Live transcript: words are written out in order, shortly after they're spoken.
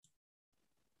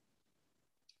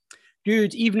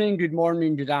Good evening, good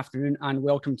morning, good afternoon, and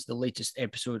welcome to the latest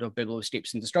episode of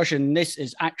Biblioscapes and Discussion. This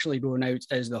is actually going out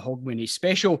as the Hogmanay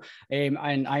special, and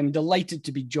I'm delighted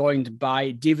to be joined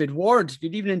by David Ward.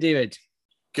 Good evening, David.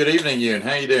 Good evening, Ewan.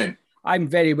 How are you doing? I'm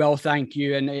very well, thank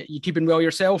you. And you keeping well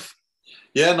yourself?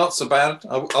 Yeah, not so bad.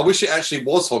 I wish it actually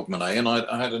was Hogmanay, and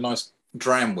I had a nice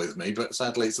dram with me, but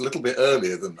sadly it's a little bit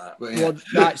earlier than that. But yeah. Well,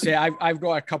 that's it. I've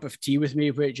got a cup of tea with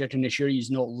me, which I can assure you is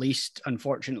not laced,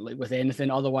 unfortunately, with anything.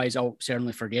 Otherwise, I'll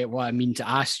certainly forget what I mean to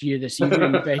ask you this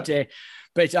evening.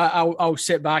 But I'll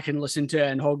sit back and listen to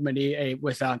it in Hogmanay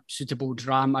with a suitable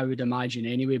dram, I would imagine,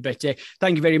 anyway. But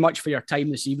thank you very much for your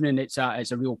time this evening. It's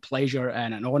a real pleasure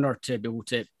and an honour to be able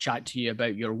to chat to you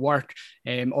about your work.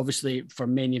 Obviously, for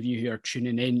many of you who are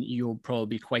tuning in, you'll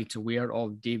probably be quite aware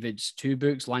of David's two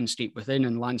books, Landscape Within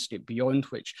and Landscape Beyond,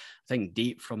 which I think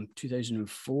date from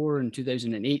 2004 and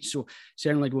 2008. So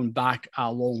certainly going back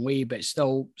a long way, but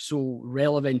still so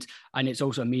relevant. And it's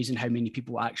also amazing how many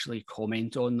people actually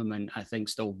comment on them and I think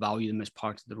still value them as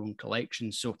part of their own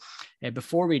collection. So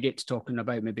before we get to talking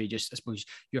about maybe just, I suppose,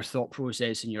 your thought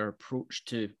process and your approach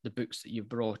to the books that you've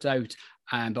brought out,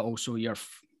 but also your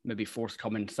maybe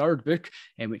forthcoming third book,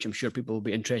 which I'm sure people will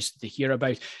be interested to hear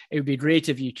about. It would be great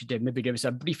if you could maybe give us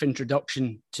a brief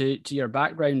introduction to your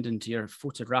background and to your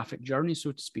photographic journey,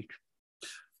 so to speak.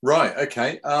 Right.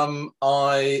 Okay.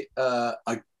 I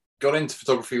got into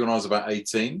photography when I was about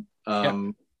 18,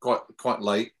 quite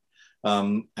late,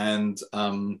 and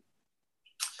a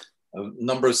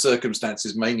number of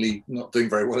circumstances, mainly not doing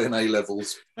very well in A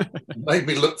levels, made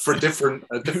me look for a different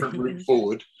route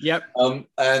forward. Yep. So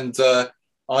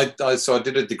I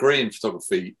did a degree in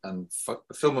photography and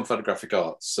film and photographic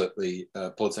arts at the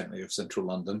Polytechnic of Central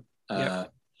London. And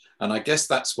I guess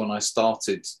that's when I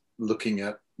started looking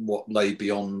at what lay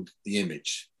beyond the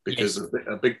image, because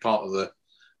a big part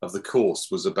of the course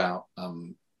was about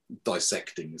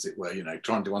dissecting, as it were,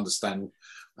 trying to understand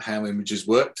how images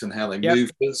worked and how they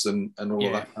moved us and all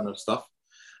of that kind of stuff.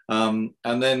 And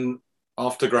then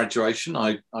after graduation,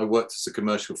 I worked as a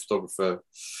commercial photographer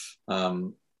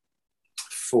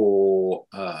for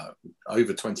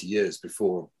over 20 years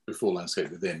before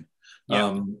Landscape Within.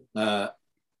 But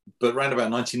around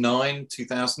about 99,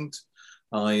 2000,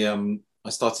 I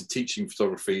started teaching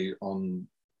photography on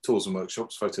tours and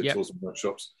workshops, photo tours and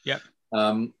workshops.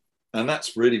 And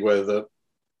that's really where the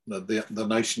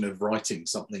notion of writing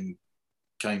something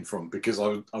came from, because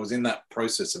I was in that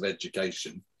process of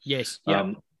education.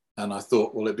 And I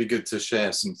thought, well, it'd be good to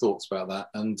share some thoughts about that.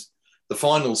 And the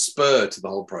final spur to the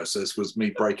whole process was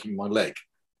me breaking my leg.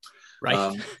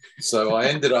 Right. So I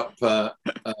ended up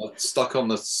stuck on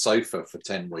the sofa for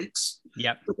 10 weeks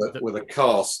with a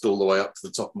cast all the way up to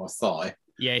the top of my thigh.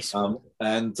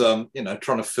 And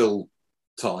trying to fill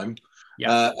time.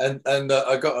 And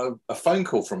I got a phone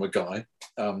call from a guy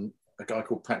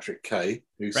called Patrick Kay,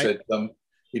 who said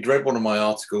he'd read one of my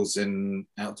articles in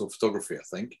Outdoor Photography, I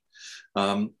think.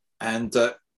 And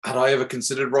had I ever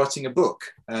considered writing a book?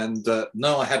 And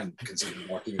no, I hadn't considered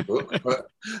writing a book, but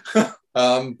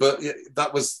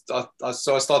that was,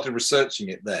 so I started researching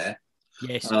it there.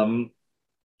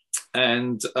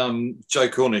 And Joe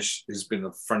Cornish, who's been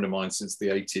a friend of mine since the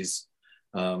 80s,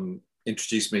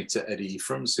 introduced me to Eddie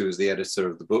Eframs, who was the editor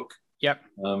of the book.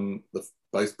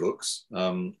 Both books.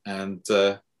 And then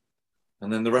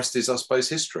the rest is, I suppose,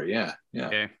 history. Yeah.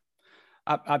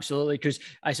 Absolutely, because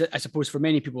I suppose for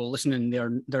many people listening,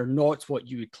 they're not what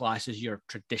you would class as your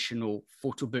traditional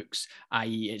photo books,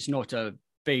 i.e. it's not a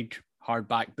big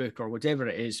hardback book or whatever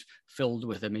it is filled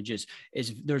with images.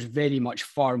 There's very much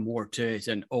far more to it,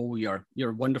 and all your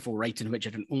wonderful writing, which I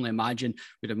can only imagine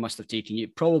must have taken you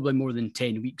probably more than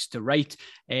 10 weeks to write.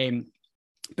 But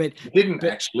it didn't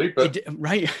actually, but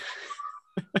right.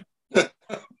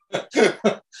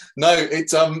 No,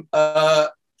 it's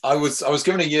I was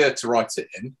given a year to write it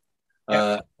in,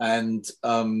 and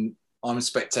I'm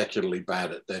spectacularally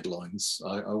bad at deadlines.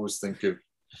 I always think of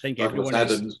everyone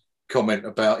Adam's comment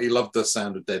about he loved the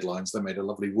sound of deadlines. They made a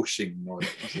lovely whooshing noise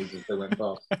as they went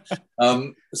past.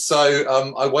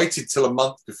 So I waited till a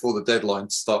month before the deadline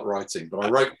to start writing, but I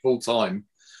wrote full time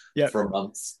for a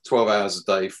month, 12 hours a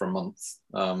day for a month.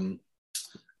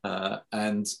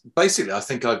 And basically, I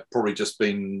think I'd probably just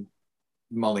been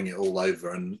mulling it all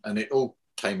over, and it all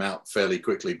came out fairly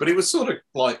quickly. But it was sort of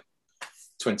like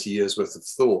 20 years worth of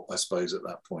thought, I suppose, at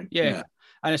that point. And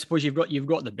I suppose you've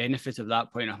got the benefit of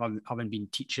that point of having been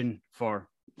teaching for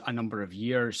a number of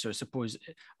years. So I suppose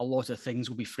a lot of things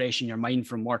will be fresh in your mind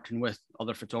from working with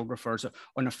other photographers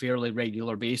on a fairly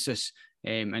regular basis,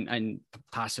 and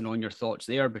passing on your thoughts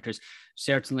there, because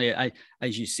certainly,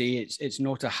 as you say, it's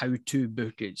not a how-to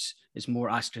book. It's more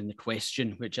asking the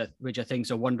question, which I think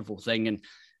is a wonderful thing. And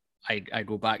I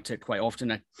go back to it quite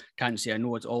often. I can't say I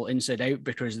know it's all inside out,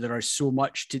 because there's so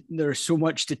much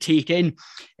to take in.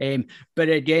 But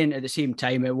again, at the same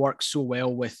time, it works so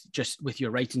well with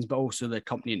your writings, but also the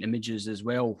accompanying images as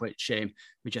well, which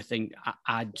I think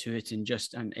add to it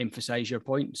and emphasize your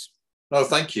points. Oh,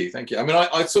 thank you. I mean,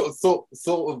 I sort of thought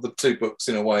of the two books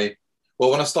in a way.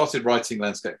 Well, when I started writing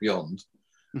Landscape Beyond,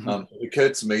 it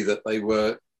occurred to me that they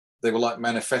were like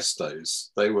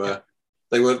manifestos. They were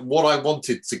what I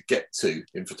wanted to get to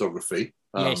in photography,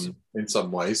 in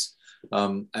some ways.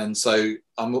 And so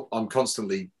I'm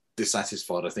constantly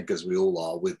dissatisfied, I think, as we all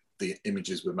are, with the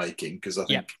images we're making, because I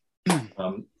think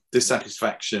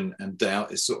dissatisfaction and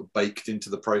doubt is sort of baked into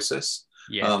the process.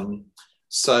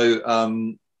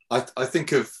 I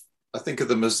think of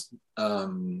them as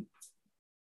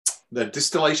they're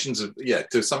distillations of,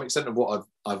 to some extent, of what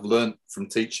I've learned from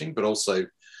teaching, but also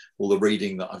all the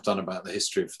reading that I've done about the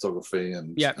history of photography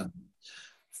and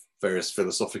various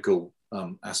philosophical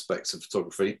aspects of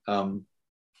photography.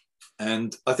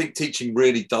 And I think teaching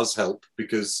really does help,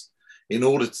 because in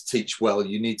order to teach well,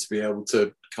 you need to be able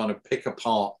to kind of pick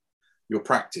apart your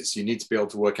practice. You need to be able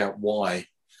to work out why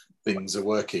things are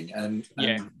working. And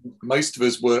most of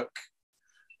us work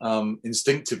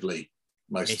instinctively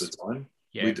most of the time.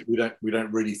 We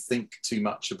don't really think too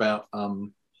much about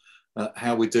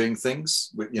how we're doing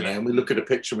things, and we look at a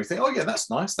picture and we think, oh yeah, that's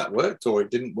nice, that worked, or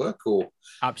it didn't work, or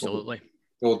absolutely,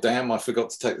 or damn, I forgot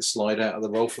to take the slide out of the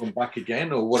roll film back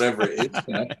again, or whatever it is.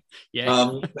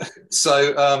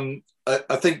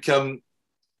 I think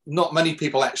not many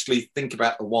people actually think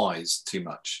about the whys too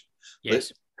much.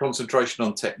 Concentration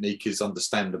on technique is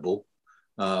understandable,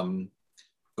 but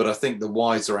I think the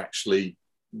whys are actually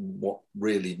what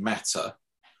really matter.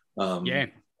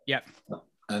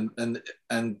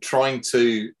 And trying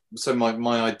to, so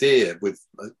my idea with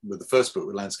the first book,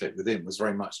 with Landscape Within, was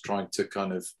very much trying to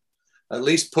kind of at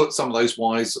least put some of those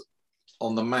whys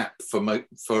on the map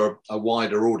for a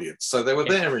wider audience. So they were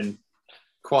there in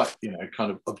quite,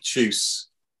 kind of obtuse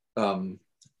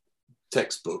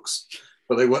textbooks,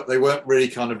 but they weren't really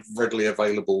kind of readily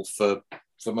available for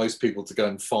most people to go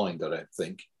and find, I don't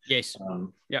think.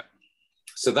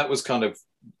 So that was kind of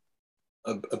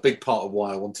a big part of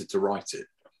why I wanted to write it.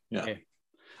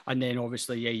 And then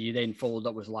obviously, you then followed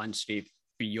up with Landscape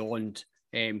Beyond,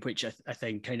 which I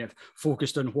think kind of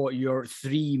focused on what your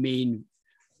three main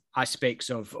aspects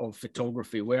of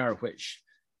photography were, which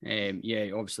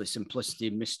obviously simplicity,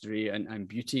 mystery, and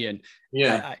beauty. And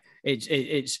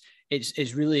it's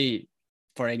really,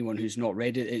 for anyone who's not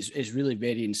read it, it's really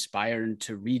very inspiring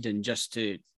to read, and just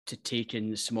to take in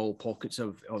the small pockets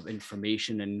of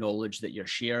information and knowledge that you're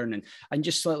sharing, and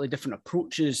just slightly different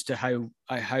approaches to how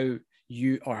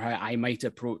you or how I might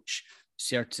approach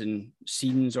certain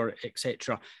scenes or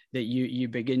etc., that you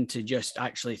begin to just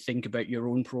actually think about your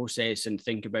own process and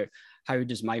think about, how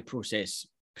does my process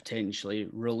potentially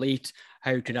relate?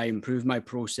 How could I improve my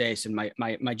process and my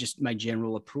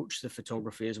general approach to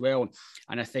photography as well?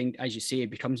 And I think, as you say,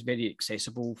 it becomes very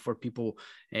accessible for people.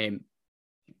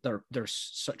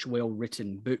 There's such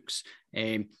well-written books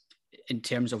in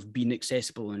terms of being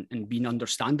accessible and being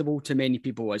understandable to many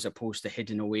people, as opposed to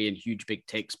hidden away in huge big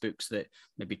textbooks that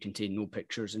maybe contain no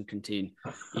pictures and contain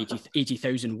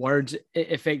 80,000 words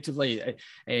effectively.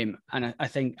 And I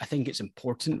think it's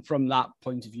important from that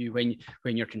point of view when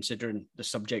you're considering the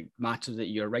subject matter that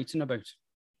you're writing about.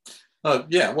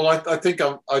 Well, I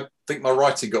think my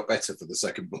writing got better for the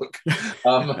second book.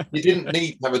 You didn't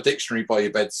need to have a dictionary by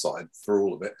your bedside for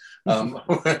all of it.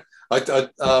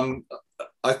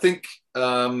 I think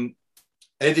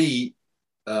Eddie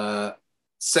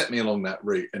set me along that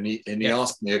route, and he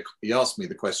asked me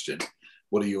the question,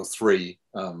 what are your three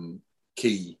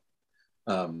key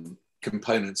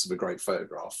components of a great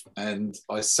photograph? And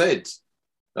I said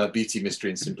beauty,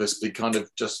 mystery, and simplicity, kind of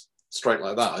just straight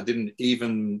like that. I didn't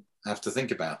even have to think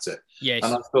about it. And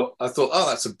I thought, oh,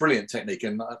 that's a brilliant technique.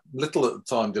 And little at the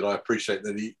time did I appreciate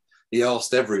that he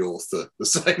asked every author the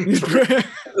same.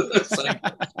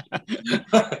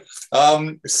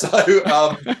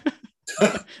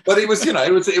 But it was,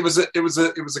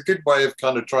 it was a good way of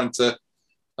kind of trying to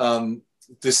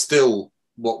distill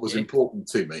what was important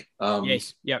to me.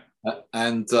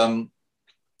 And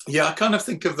I kind of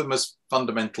think of them as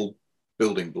fundamental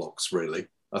building blocks, really.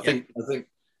 I think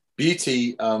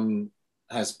beauty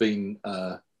has been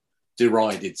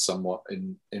derided somewhat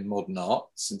in modern art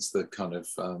since the kind of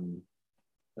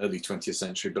early 20th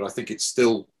century, but I think it's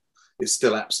still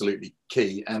absolutely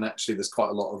key. And actually, there's quite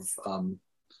a lot of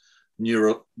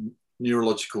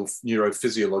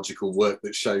neurophysiological work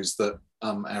that shows that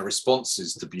our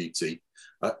responses to beauty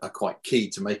are quite key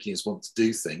to making us want to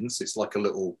do things. It's like a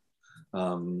little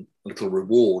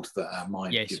reward that our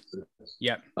mind gives us.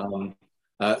 Yeah.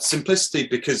 Simplicity,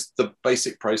 because the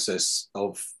basic process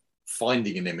of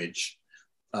finding an image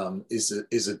is a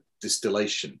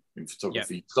distillation in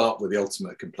photography. You start with the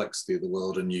ultimate complexity of the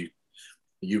world, and you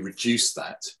reduce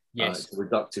that. It's a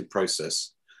reductive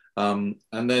process. And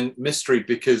then mystery,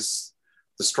 because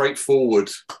the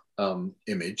straightforward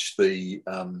image,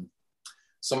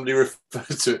 somebody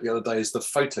referred to it the other day as the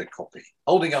photocopy.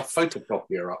 Holding our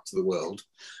photocopier up to the world,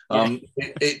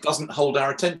 it doesn't hold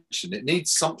our attention. It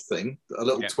needs something, a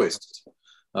little twist,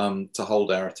 to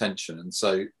hold our attention. And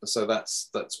so that's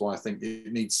why I think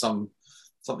it needs something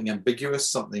ambiguous,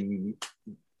 something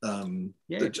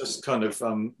that just kind of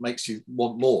makes you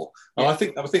want more. And I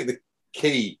think the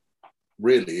key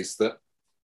really is that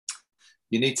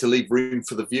you need to leave room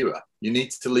for the viewer. You need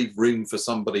to leave room for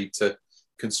somebody to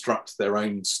construct their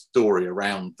own story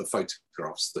around the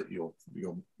photographs that you're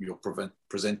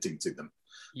presenting to them.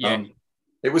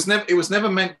 It was never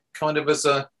meant kind of as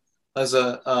a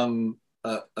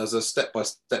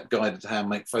step-by-step guide to how to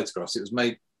make photographs. It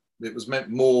was meant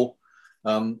more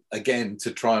again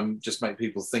to try and just make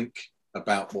people think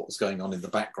about what was going on in the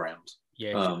background.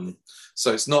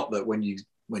 So it's not that when you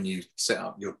set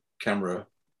up your camera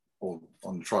or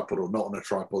on a tripod or not on a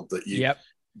tripod that you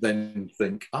then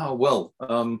think, oh well,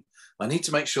 I need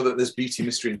to make sure that there's beauty,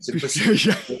 mystery, and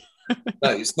simplicity. No,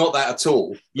 it's not that at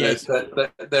all.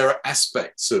 There are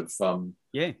aspects of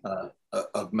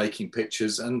making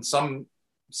pictures, and some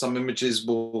images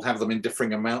will have them in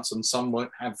differing amounts, and some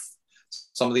won't have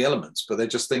some of the elements. But they're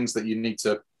just things that you need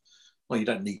to. Well, you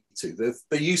don't need to.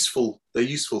 They're useful. They're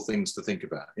useful things to think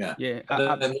about.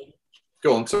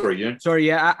 Go on.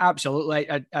 Sorry,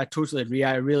 absolutely. I totally agree.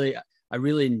 I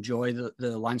really enjoy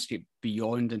the landscape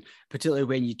beyond, and particularly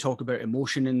when you talk about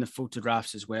emotion in the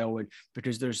photographs as well, and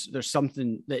because there's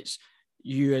something that's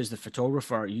you as the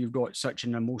photographer, you've got such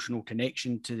an emotional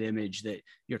connection to the image that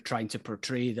you're trying to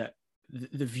portray that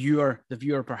the viewer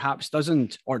perhaps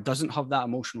doesn't have that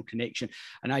emotional connection.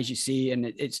 And as you say, and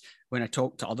it's when I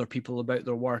talk to other people about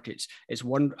their work, it's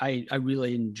one I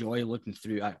really enjoy looking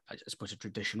through. I suppose a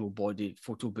traditional body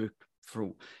photo book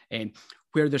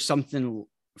where there's something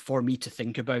for me to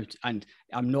think about, and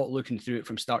I'm not looking through it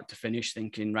from start to finish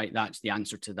thinking, right, that's the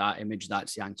answer to that image,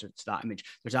 that's the answer to that image.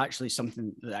 There's actually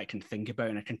something that I can think about,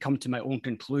 and I can come to my own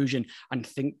conclusion and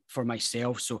think for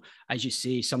myself. So as you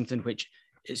say, something which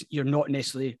is you're not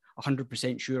necessarily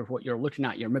 100% sure of what you're looking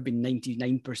at, you're maybe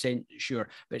 99% sure,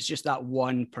 but it's just that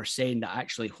 1% that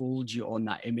actually holds you on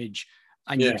that image,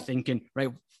 and you're thinking,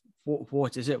 right,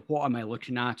 what is it? What am I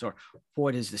looking at? Or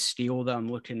what is the scale that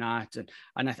I'm looking at? And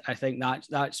I think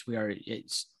that's where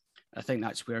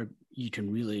that's where you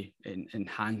can really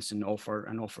enhance and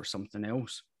offer something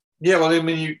else. Yeah, well, I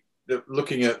mean,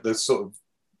 looking at the sort of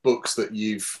books that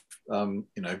you've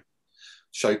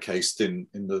showcased in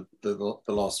the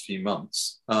last few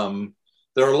months,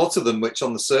 there are a lot of them which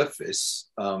on the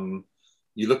surface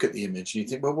you look at the image and you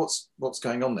think, well, what's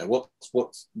going on there? What's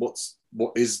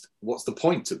the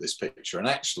point of this picture? And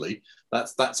actually,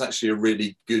 that's actually a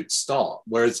really good start.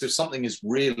 Whereas if something is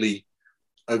really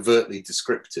overtly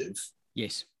descriptive, you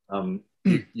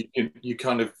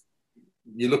kind of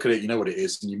you look at it, you know what it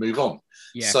is, and you move on.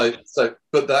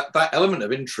 But that element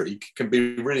of intrigue can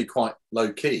be really quite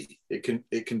low key. It can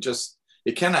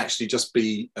actually just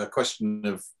be a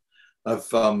question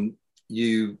of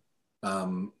you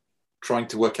trying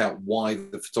to work out why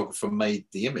the photographer made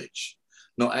the image,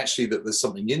 not actually that there's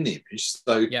something in the image.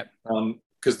 So,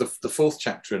 because the fourth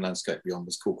chapter in Landscape Beyond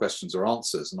was called Questions or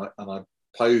Answers, and I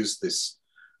posed this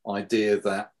idea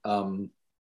that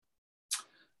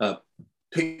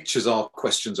pictures are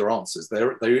questions or answers.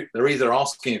 They're either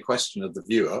asking a question of the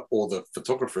viewer, or the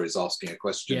photographer is asking a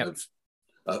question of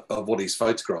what he's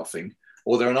photographing,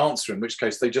 or they're an answer, in which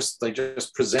case they just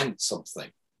present something.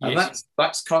 And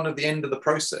that's kind of the end of the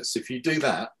process. If you do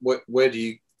that, where do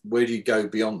you go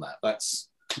beyond that? That's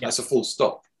a full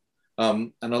stop.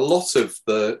 And a lot of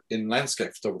in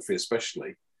landscape photography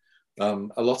especially, a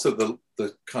lot of the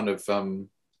kind of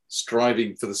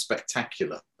striving for the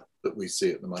spectacular that we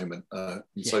see at the moment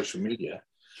in social media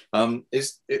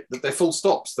they're full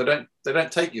stops. They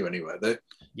don't take you anywhere.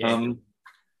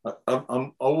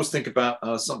 I always think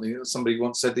about something that somebody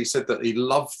once said. He said that he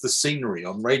loved the scenery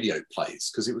on radio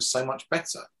plays because it was so much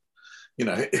better. You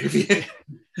know,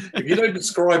 if you don't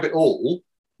describe it all,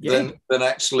 then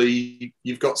actually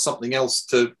you've got something else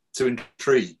to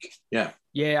intrigue. Yeah.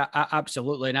 Yeah,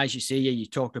 absolutely. And as you say, you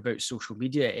talk about social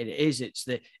media. It's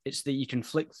that you can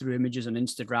flick through images on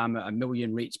Instagram at 1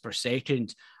 million rates per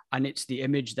second, and it's the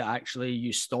image that actually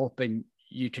you stop and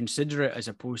you consider it, as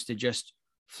opposed to just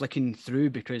flicking through,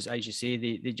 because as you say,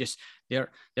 they're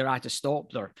at a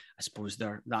stop. That's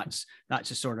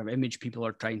a sort of image people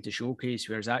are trying to showcase,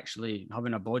 whereas actually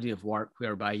having a body of work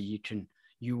whereby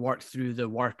you work through the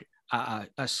work at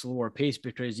a slower pace,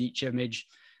 because each image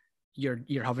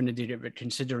you're having to do it with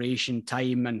consideration,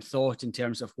 time, and thought in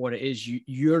terms of what it is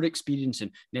you're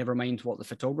experiencing, never mind what the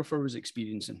photographer was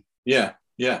experiencing. Yeah.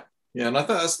 And I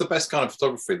think that's the best kind of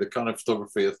photography, the kind of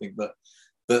photography I think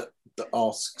that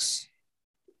asks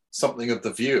something of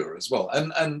the viewer as well.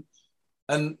 And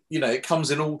you know, it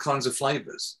comes in all kinds of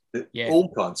flavors.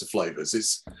 All kinds of flavors.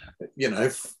 It's, you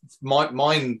know,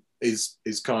 mine is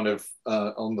kind of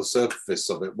on the surface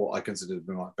of it, what I consider to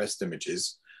be my best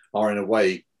images are in a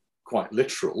way quite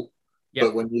literal,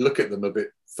 but when you look at them a bit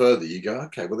further, you go,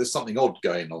 okay, well, there's something odd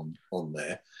going on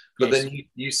there. But then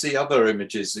you see other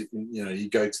images, you know, you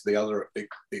go to the other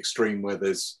extreme where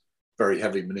there's very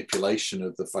heavy manipulation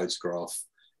of the photograph,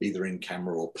 either in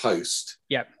camera or post.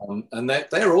 And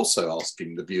they're also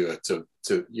asking the viewer to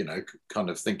you know, kind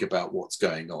of think about what's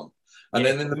going on. And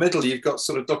then in the middle, you've got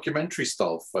sort of documentary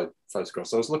style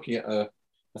photographs. I was looking at a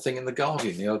thing in The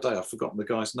Guardian the other day. I've forgotten the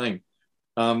guy's name.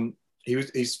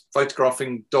 He's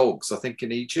photographing dogs, I think,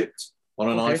 in Egypt on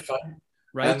an iPhone,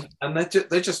 right? And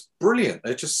they're just brilliant.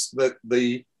 They're just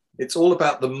it's all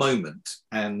about the moment,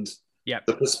 and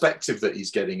the perspective that he's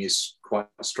getting is quite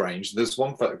strange. There's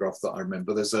one photograph that I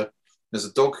remember. There's a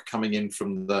dog coming in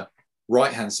from the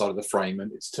right hand side of the frame,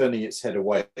 and it's turning its head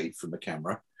away from the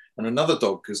camera, and another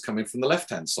dog is coming from the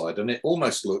left hand side, and it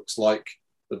almost looks like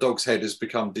the dog's head has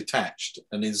become detached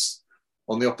and is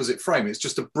on the opposite frame. It's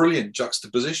just a brilliant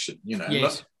juxtaposition, you know.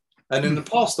 And in the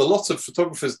past, a lot of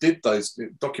photographers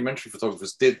documentary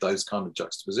photographers did those kind of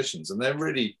juxtapositions, and they're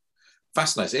really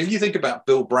fascinating. If you think about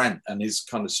Bill Brandt and his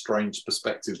kind of strange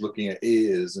perspectives, looking at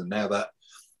ears, and now that,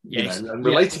 you know, and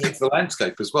relating it to the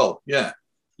landscape as well.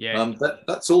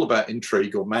 That's all about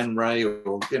intrigue, or Man Ray,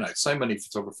 or, you know, so many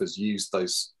photographers use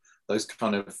those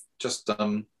kind of just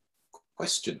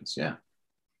questions.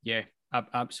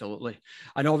 Absolutely.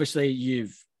 And obviously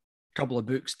you've a couple of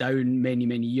books down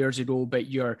many years ago, but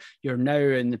you're now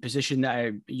in the position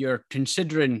that you're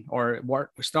considering or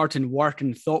starting work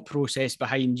and thought process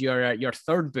behind your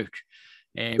third book.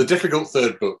 The difficult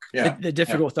third book. The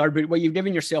difficult third book. Well, you've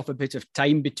given yourself a bit of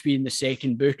time between the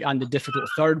second book and the difficult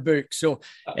third book. So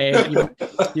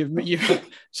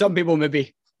some people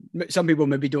maybe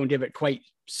don't give it quite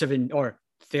 7 or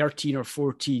 13 or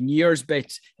 14 years,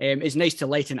 but it's nice to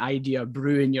let an idea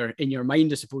brew in your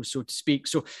mind, I suppose, so to speak.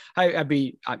 So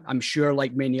I'm sure,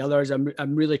 like many others, I'm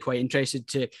really quite interested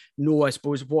to know, I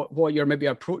suppose, what your maybe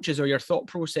approaches or your thought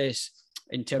process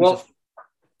in terms of.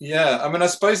 Yeah, I mean, I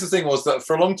suppose the thing was that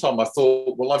for a long time I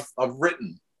thought, well, I've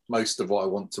written most of what I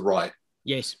want to write.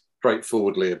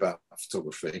 Straightforwardly about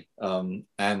photography,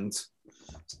 and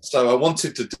so I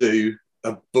wanted to do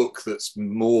a book that's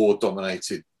more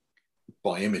dominated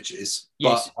by images,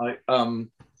 but I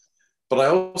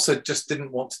also just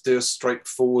didn't want to do a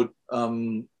straightforward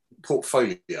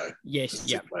portfolio.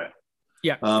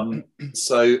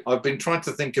 So I've been trying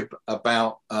to think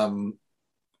about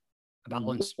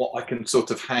what I can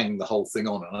sort of hang the whole thing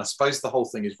on, and I suppose the whole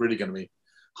thing is really going to be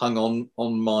hung on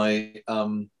my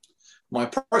my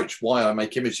approach, why I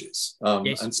make images,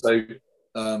 and so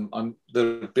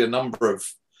there'll be a number of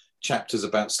chapters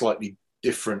about slightly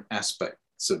different aspects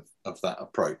of that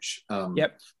approach.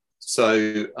 So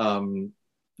you know,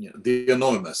 the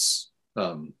anonymous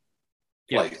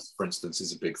place, for instance,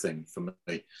 is a big thing for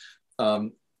me.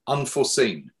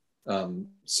 Unforeseen.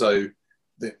 So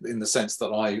in the sense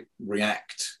that I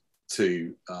react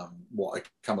to what I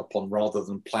come upon rather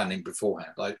than planning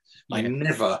beforehand. I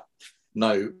never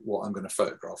know what I'm going to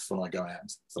photograph when I go out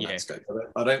into the landscape.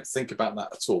 I don't think about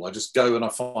that at all. I just go and I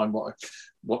find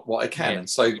what I can. And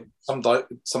so some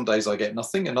days I get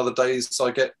nothing, and other days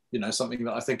I get, you know, something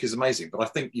that I think is amazing. But I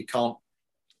think you can't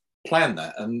plan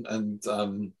that, and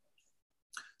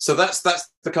so that's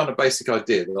the kind of basic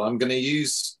idea, that I'm going to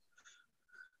use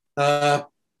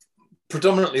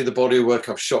predominantly the body of work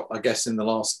I've shot, I guess, in the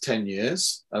last 10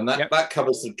 years, and that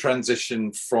covers the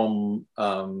transition from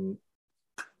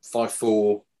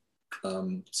 5.4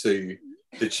 to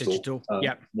digital.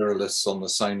 Mirrorless on the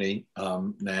Sony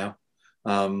now,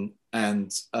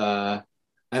 and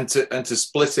and to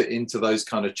split it into those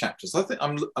kind of chapters. I think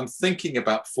I'm thinking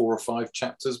about 4 or 5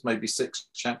 chapters, maybe 6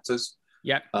 chapters.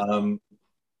 Yeah.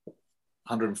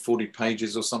 140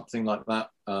 pages or something like that.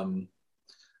 And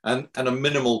a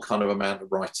minimal kind of amount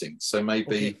of writing. So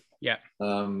maybe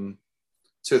 2,000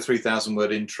 or 3,000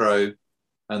 word intro,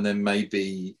 and then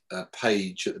maybe a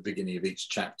page at the beginning of each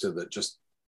chapter that just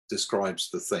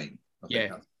describes the theme.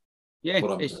 It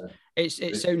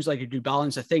sounds like a good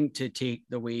balance. I think to take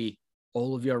the way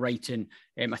all of your writing,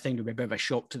 I think it'll be a bit of a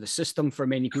shock to the system for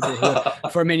many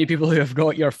people who have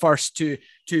got your first two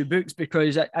books,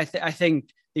 because I think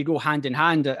they go hand in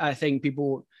hand. I think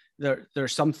people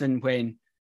there's something when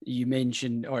you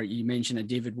mention a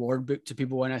David Ward book to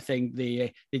people, and I think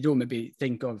they don't maybe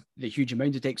think of the huge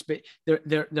amount of text, but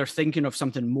they're thinking of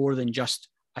something more than just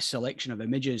a selection of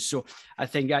images. So I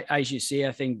think, as you say,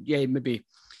 I think maybe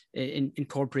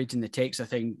incorporating the text, I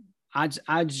think adds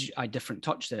a different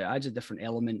touch there, adds a different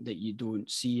element that you don't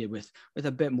see with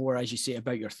a bit more, as you say,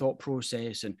 about your thought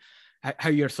process and how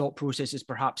your thought process has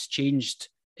perhaps changed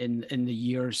in the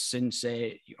years since,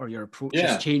 or your approach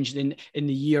has changed in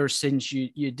the years since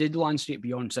you did Landscape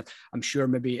Beyond. So I'm sure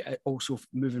maybe also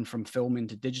moving from film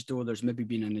into digital, there's maybe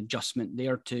been an adjustment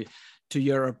there to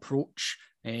your approach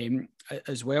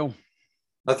as well.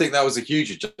 I think that was a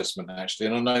huge adjustment, actually,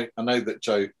 and I know that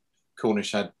Joe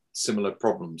Cornish had similar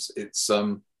problems. It's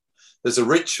there's a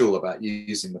ritual about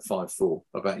using the 5.4,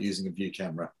 about using a view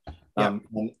camera, and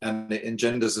it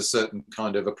engenders a certain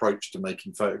kind of approach to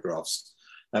making photographs.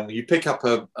 And you pick up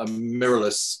a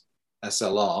mirrorless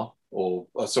SLR, a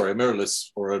mirrorless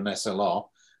or an SLR,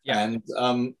 and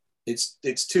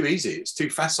it's too easy. It's too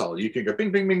facile. You can go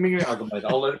bing, bing, bing, bing. I've made a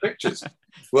whole load of pictures.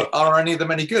 Well, are any of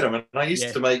them any good? I mean, I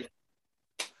used to make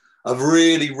a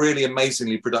really, really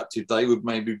amazingly productive day would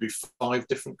maybe be 5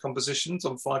 different compositions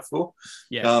on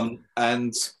 5.4.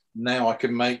 And now I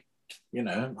can make,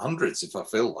 hundreds if I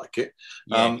feel like it.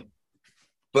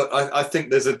 But I think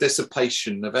there's a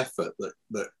dissipation of effort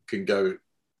that can go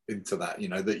into that,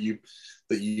 that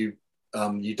you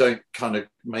don't kind of,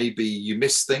 maybe you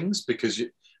miss things because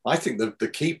I think the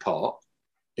key part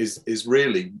is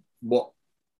really what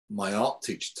my art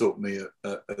teacher taught me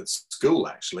at school,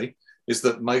 actually, is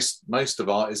that most of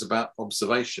art is about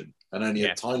observation, and only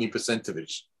a tiny percent of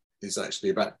it is actually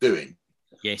about doing.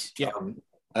 Yes. Yeah.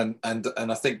 And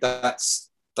I think that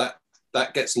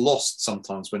gets lost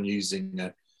sometimes when using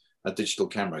a digital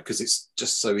camera, because it's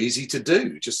just so easy to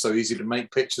do, just so easy to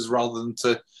make pictures rather than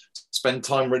to spend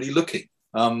time really looking.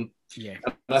 And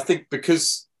I think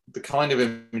because the kind of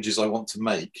images I want to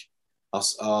make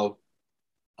are,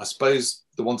 I suppose,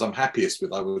 the ones I'm happiest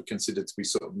with, I would consider to be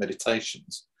sort of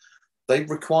meditations. They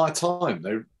require time.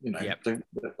 They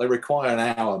require an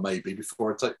hour maybe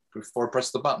before I press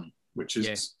the button, which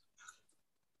is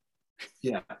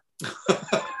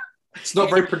it's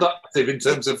not very productive in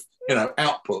terms of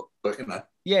output, but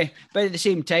but at the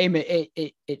same time,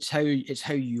 it's how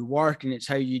you work, and it's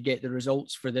how you get the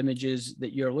results for the images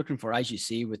that you're looking for. As you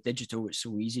say, with digital, it's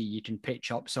so easy. You can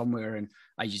pitch up somewhere, and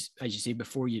as you say,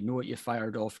 before you know it, you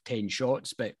fired off 10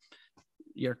 shots. But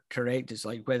you're correct. It's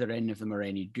like whether any of them are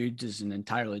any good is an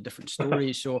entirely different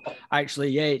story. So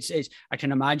actually, it's I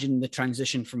can imagine the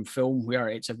transition from film, where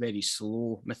it's a very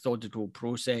slow, methodical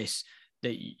process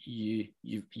that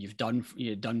you've done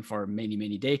for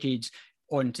many decades,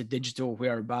 onto digital,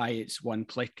 whereby it's one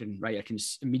click and I can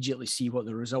immediately see what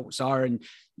the results are, and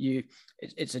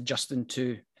it's adjusting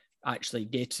to actually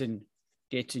getting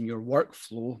your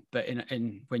workflow, but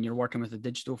in when you're working with a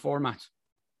digital format.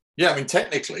 Yeah, I mean,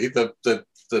 technically, the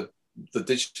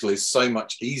digital is so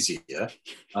much easier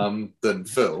than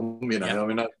film. I mean,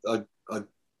 I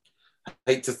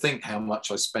hate to think how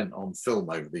much I spent on film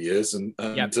over the years, and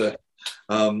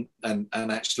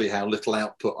actually how little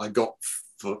output I got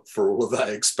for all of that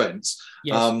expense.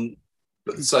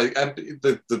 So,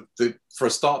 for a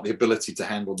start, the ability to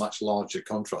handle much larger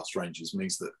contrast ranges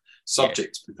means that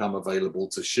subjects become available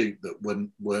to shoot that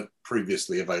weren't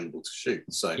previously available to shoot.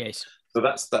 So, so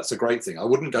that's a great thing. I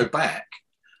wouldn't go back,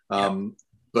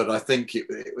 but I think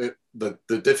the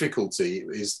difficulty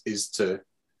is to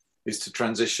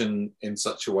transition in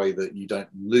such a way that you don't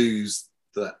lose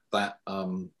that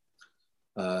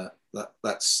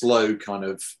slow kind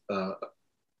of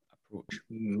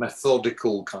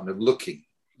methodical kind of looking,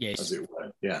 as it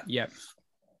were. Yeah.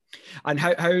 And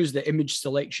how's the image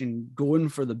selection going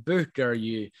for the book? Or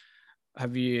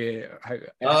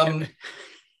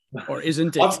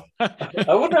isn't it?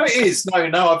 Oh, no, it is.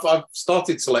 No, I've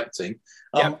started selecting.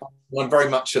 I'm very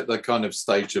much at the kind of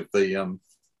stage of the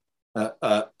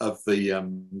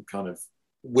kind of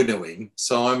winnowing.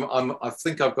 So I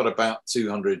think I've got about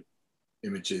 200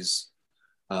 images,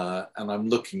 and I'm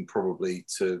looking probably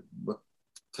to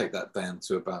take that down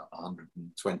to about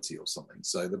 120 or something.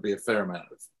 So there'll be a fair amount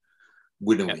of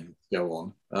winnowing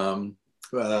go on.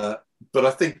 But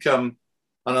I think, and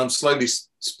I'm slowly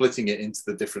splitting it into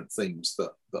the different themes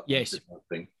that yes. I'm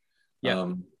developing.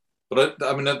 Yeah. But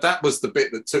I mean, that was the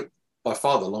bit that took by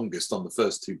far the longest on the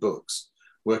first two books.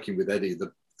 Working with Eddie,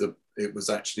 it was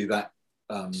actually that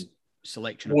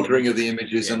selection, ordering of the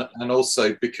images, yeah. and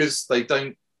also because they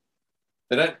don't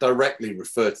directly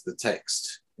refer to the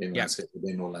text in Landscape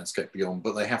Within or Landscape Beyond,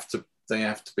 but they have to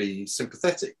be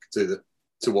sympathetic to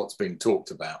what's being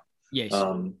talked about. Yes.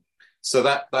 So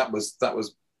that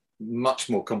was much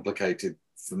more complicated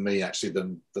for me actually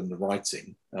than the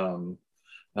writing. I'm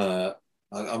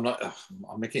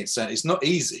making it sound it's not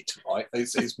easy to write.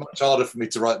 It's much harder for me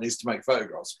to write than it is to make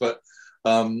photographs. But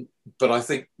I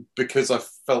think because I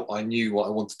felt I knew what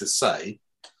I wanted to say,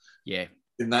 yeah,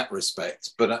 in that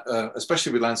respect. But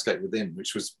especially with Landscape Within,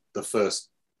 which was the first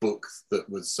book that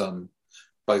was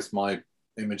both my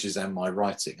images and my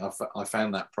writing, I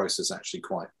found that process actually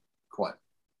quite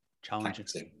challenging.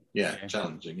 Taxing. Yeah,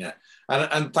 challenging. Yeah,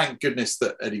 and thank goodness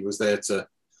that Eddie was there to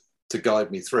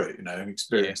guide me through. You know, an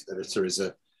experienced editor is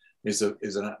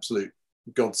an absolute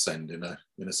godsend in a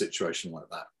situation like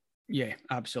that. Yeah,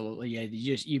 absolutely. Yeah,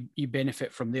 you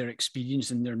benefit from their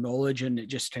experience and their knowledge, and it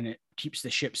just kind of keeps the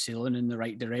ship sailing in the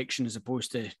right direction, as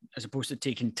opposed to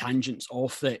taking tangents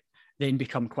off that then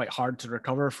become quite hard to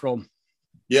recover from.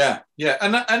 Yeah,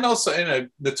 and also, you know,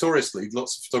 notoriously,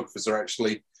 lots of photographers are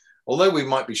actually, although we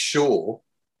might be sure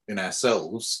in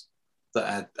ourselves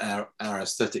that our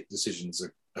aesthetic decisions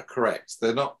are correct,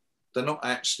 they're not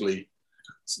actually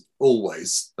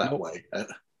always that way.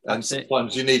 And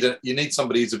sometimes you need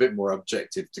somebody who's a bit more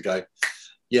objective to go,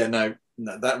 yeah, no,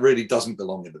 that really doesn't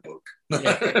belong in the book.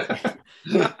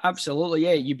 Yeah. Absolutely,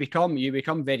 yeah. You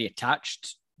become very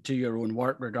attached to your own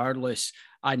work, regardless.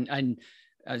 And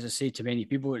as I say to many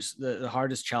people, it's the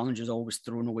hardest challenge is always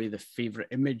throwing away the favorite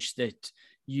image that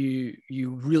you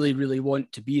really, really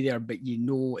want to be there, but you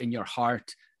know in your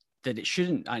heart that it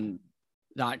shouldn't, and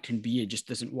that can be, it just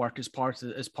doesn't work as part of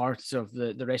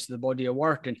the rest of the body of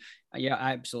work. And yeah,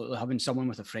 absolutely, having someone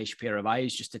with a fresh pair of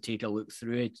eyes just to take a look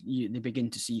through it, they begin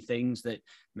to see things that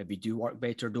maybe do work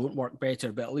better, don't work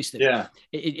better, but at least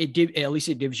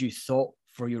it gives you thought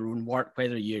for your own work.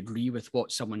 Whether you agree with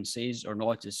what someone says or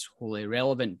not is wholly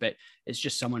irrelevant, but it's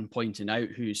just someone pointing out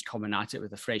who's coming at it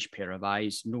with a fresh pair of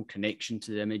eyes, no connection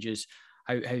to the images,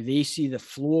 how they see the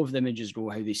flow of the images go,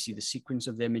 how they see the sequence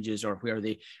of the images, or where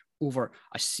they over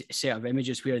a set of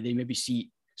images where they maybe see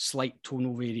slight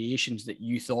tonal variations that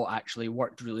you thought actually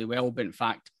worked really well, but in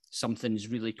fact something's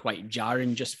really quite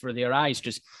jarring just for their eyes.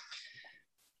 Because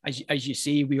as you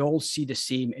say, we all see the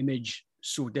same image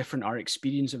so different. Our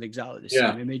experience of exactly the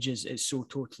same image is so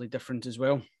totally different as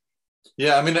well.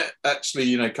 Yeah, I mean, actually,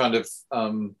 you know, kind of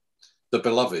the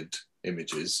beloved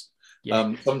images,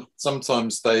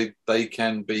 sometimes they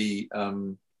can be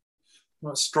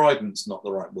well, strident's not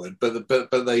the right word, but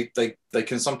they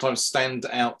can sometimes stand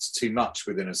out too much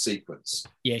within a sequence.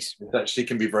 Yes, it actually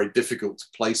can be very difficult to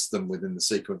place them within the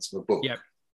sequence of a book. Yep.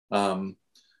 And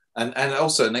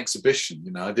also an exhibition.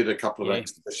 You know, I did a couple of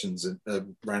exhibitions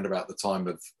around about the time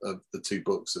of the two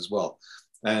books as well,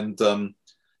 and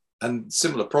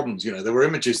similar problems. You know, there were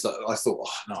images that I thought,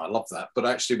 oh no, I love that, but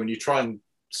actually when you try and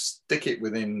stick it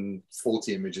within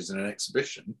 40 images in an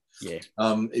exhibition,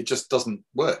 it just doesn't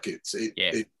work.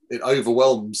 It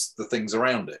overwhelms the things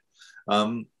around it.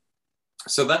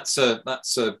 So that's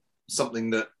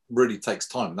something that really takes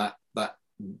time. That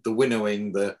the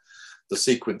winnowing, the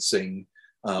sequencing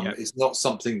is not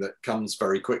something that comes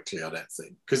very quickly, I don't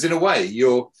think, because in a way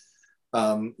you've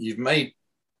made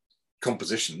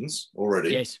compositions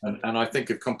already, and I think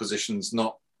of compositions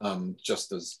not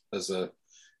just as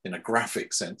in a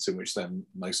graphic sense in which they're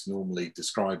most normally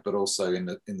described, but also in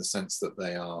the sense that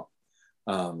they are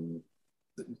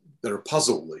they're a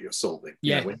puzzle that you're solving.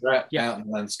 You know, when you're out in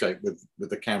the landscape with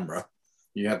the camera,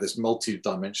 you have this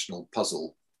multi-dimensional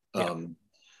puzzle,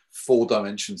 4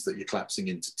 dimensions that you're collapsing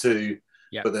into 2,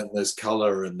 but then there's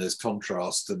color and there's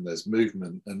contrast and there's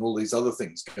movement and all these other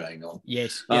things going on.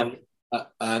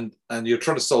 And you're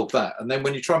trying to solve that, and then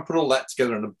when you try and put all that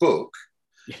together in a book,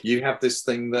 you have this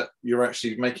thing that you're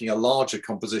actually making a larger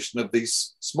composition of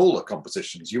these smaller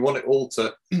compositions. You want it all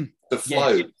to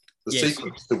flow, the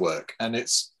sequence to work, and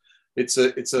it's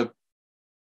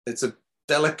a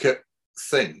delicate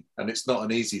thing, and it's not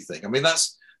an easy thing. I mean,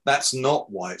 that's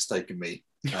not why it's taken me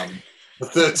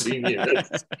 13 years.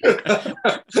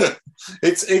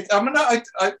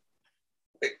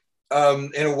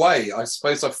 In a way, I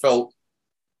suppose I felt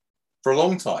for a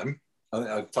long time, I think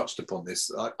I touched upon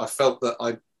this. I felt that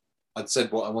I'd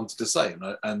said what I wanted to say,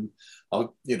 and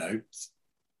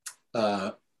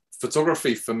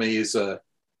photography for me is an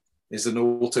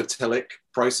autotelic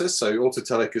process. So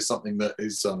autotelic is something that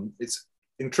is it's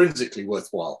intrinsically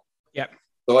worthwhile. Yeah.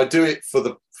 So I do it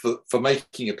for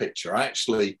making a picture. I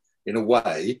actually, in a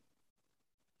way,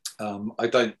 I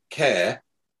don't care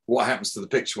what happens to the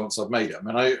picture once I've made it. I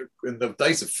mean, in the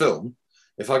days of film,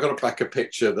 if I got back a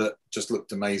picture that just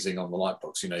looked amazing on the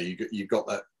lightbox, you got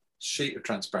that sheet of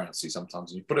transparency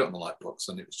sometimes, and you put it on the lightbox,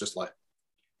 and it was just like,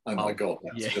 oh my God,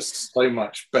 that's just so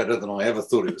much better than I ever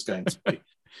thought it was going to be.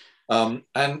 And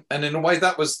in a way,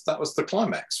 that was the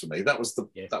climax for me. That was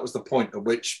the point at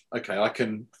which, okay, I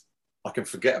can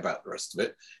forget about the rest of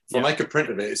it. If I make a print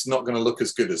of it, it's not going to look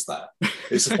as good as that.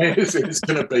 It's going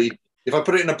to be, if I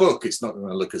put it in a book, it's not going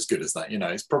to look as good as that.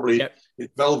 It's probably,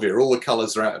 it's Velvia, all the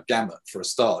colours are out of gamut for a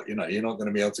start. You're not going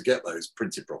to be able to get those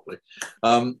printed properly.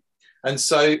 And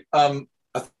so I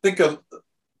think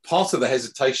part of the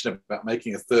hesitation about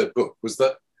making a third book was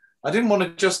that I didn't want to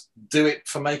just do it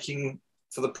for the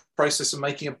process of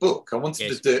making a book. I wanted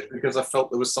to do it because I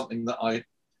felt there was something that I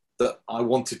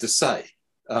wanted to say.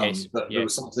 There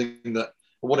was something that,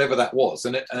 whatever that was,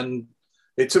 and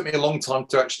it took me a long time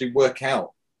to actually work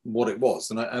out what it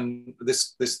was, and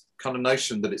this kind of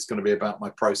notion that it's going to be about my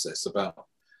process, about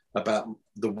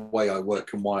the way I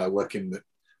work and why I work in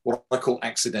what I call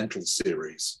accidental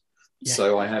series.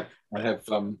 So I have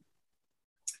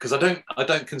because I don't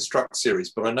construct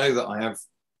series, but I know that I have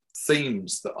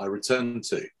themes that I return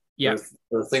to. There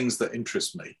are things that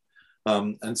interest me,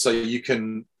 and so you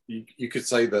could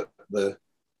say that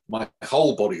my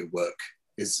whole body of work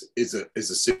is a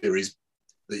series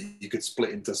that you could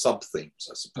split into sub themes,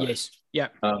 I suppose. Yes. Yeah.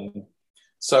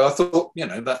 So I thought,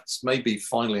 that's maybe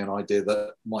finally an idea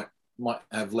that might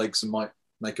have legs and might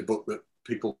make a book that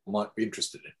people might be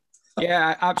interested in.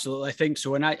 Yeah, absolutely. I think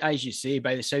so. And as you say,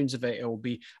 by the sounds of it, it'll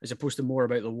be, as opposed to more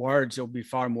about the words, it'll be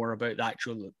far more about the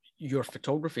actual your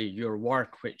photography, your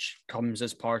work, which comes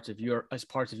as part of your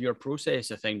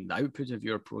process. I think the output of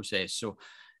your process. So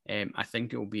I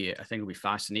think it'll be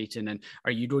fascinating. And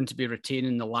are you going to be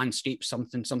retaining the landscape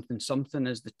something as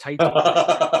the title?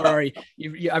 Or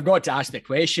I've got to ask the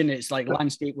question. It's like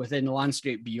landscape within,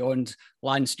 landscape beyond,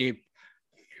 landscape.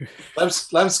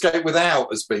 Landscape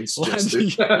without has been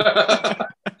suggested.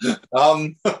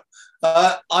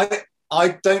 I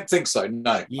don't think so.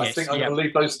 No, yes, I think I'm going to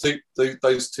leave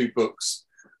those two books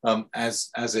as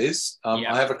is.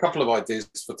 I have a couple of ideas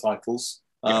for titles.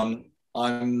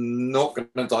 I'm not going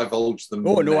to divulge them.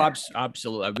 Oh no,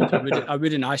 absolutely. I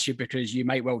wouldn't ask you, because you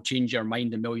might well change your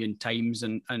mind a million times.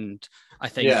 And I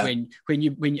think when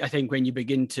you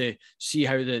begin to see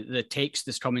how the text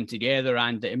is coming together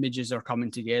and the images are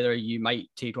coming together, you might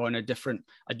take on a different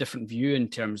view in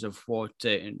terms of what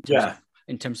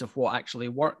in terms of what actually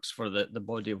works for the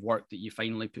body of work that you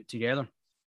finally put together.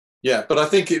 Yeah, but I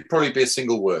think it'd probably be a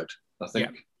single word. I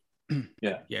think.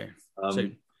 Yeah.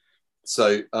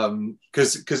 So,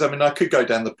 because I mean, I could go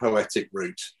down the poetic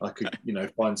route. I could,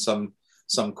 find some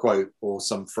quote or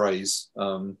some phrase.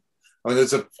 I mean,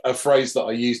 there's a phrase that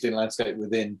I used in Landscape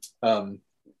Within,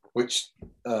 which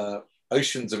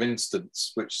oceans of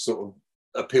instants, which sort of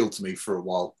appealed to me for a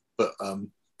while. But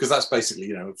because that's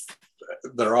basically,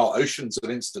 there are oceans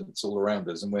of instants all around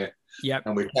us, and we're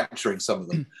capturing some of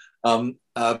them.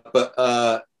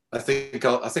 But I think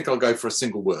I'll go for a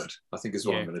single word. I think is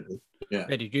what I'm going to do. Yeah,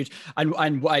 very good.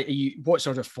 And what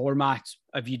sort of format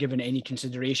have you given any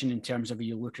consideration in terms of, are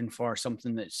you looking for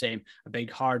something that's a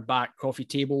big hardback coffee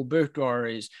table book, or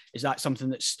is that something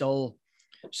that's still,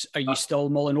 are you still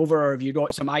mulling over, or have you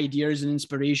got some ideas and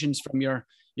inspirations from your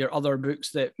other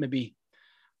books that maybe?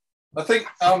 I think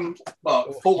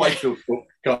Paul Wakefield's book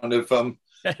kind of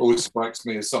always strikes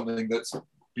me as something that's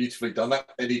beautifully done.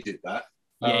 Eddie did that.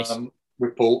 Yes.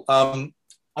 With Paul.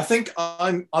 I think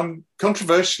I'm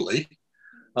controversially,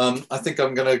 I think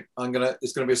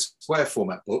it's gonna be a square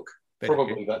format book. Very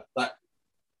probably good. that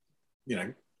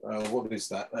what is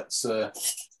that? That's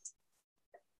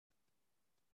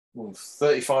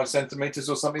 35 centimeters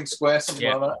or something square, something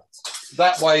like that.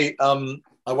 That way, I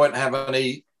won't have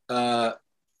any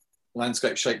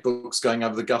landscape shaped books going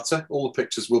over the gutter. All the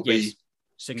pictures will be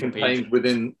contained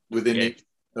within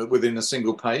a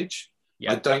single page.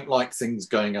 I don't like things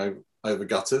going over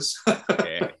gutters.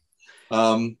 Plenty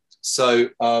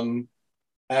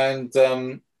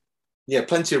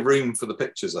of room for the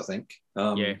pictures, I think.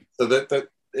 So that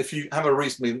if you have a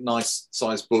reasonably nice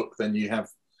sized book, then you have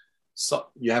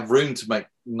room to make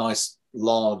nice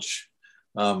large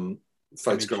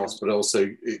photographs, but also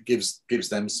it gives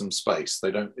them some space.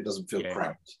 It doesn't feel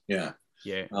cramped. Yeah.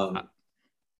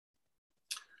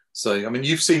 So, I mean,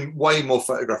 you've seen way more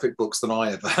photographic books than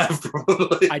I ever have,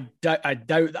 probably. I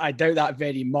doubt that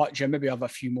very much. I maybe have a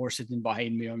few more sitting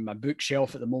behind me on my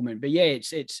bookshelf at the moment. But yeah,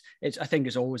 it's I think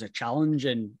it's always a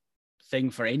challenging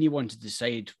thing for anyone to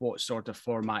decide what sort of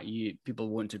format people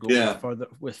want to go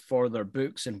for their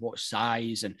books and what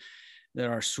size. And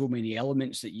there are so many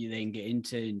elements that you then get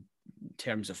into in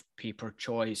terms of paper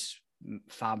choice,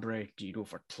 fabric. Do you go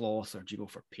for cloth or do you go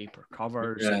for paper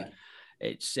covers? Yeah. And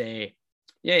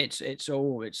it's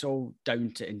all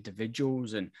down to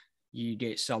individuals, and you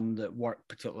get some that work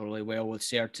particularly well with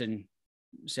certain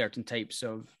types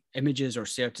of images or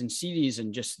certain series,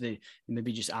 and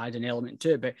maybe just add an element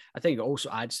to it. But I think it also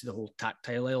adds to the whole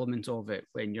tactile element of it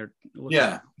when you're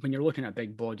looking at a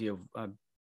big body of a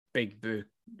big book,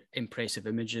 impressive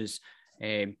images.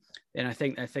 And I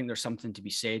think there's something to be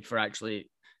said for actually.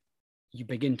 You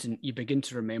begin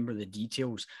to remember the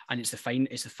details, and it's the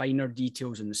finer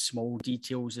details and the small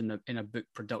details in a book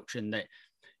production that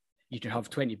you can have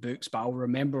 20 books, but I'll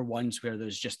remember ones where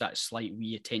there's just that slight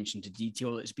wee attention to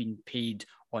detail that's been paid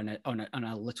on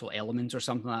a little element or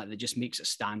something like that just makes it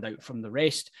stand out from the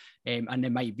rest. And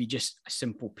it might be just a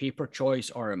simple paper choice,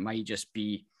 or it might just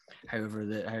be however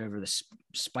the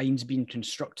spine's been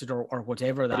constructed or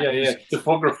whatever that is.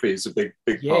 Typography is a big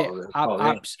part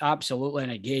of it. Absolutely.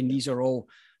 And again, they're all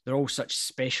such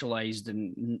specialized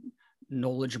and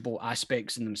knowledgeable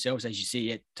aspects in themselves, as you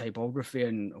say, typography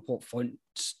and what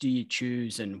fonts do you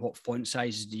choose and what font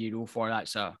sizes do you go for.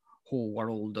 That's a whole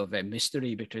world of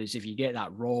mystery, because if you get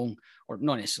that wrong, or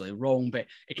not necessarily wrong, but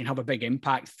it can have a big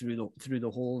impact through the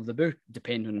whole of the book,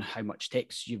 depending on how much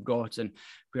text you've got and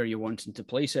where you're wanting to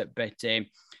place it. But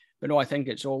no, I think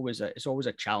it's always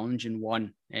a challenging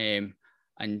one. And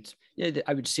yeah,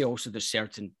 I would say also there's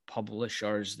certain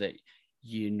publishers that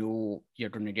you're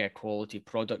going to get a quality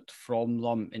product from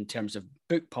them in terms of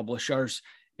book publishers.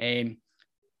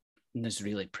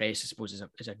 Nisraeli Press, I suppose,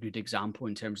 is a good example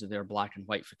in terms of their black and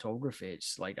white photography.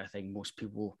 It's like, I think most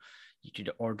people, you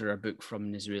could order a book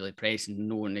from Nisraeli Press and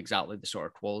knowing exactly the sort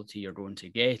of quality you're going to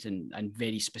get, and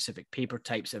very specific paper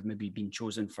types have maybe been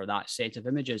chosen for that set of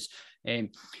images. But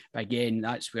again,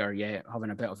 that's where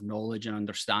having a bit of knowledge and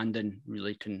understanding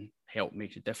really can help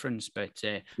make a difference. But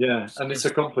and it's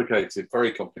very complicated.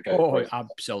 Oh, process.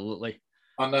 Absolutely.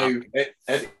 I know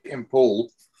Eddie and Paul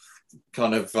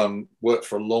kind of worked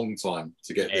for a long time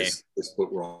to get this book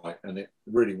right, and it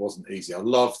really wasn't easy. I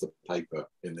love the paper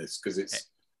in this because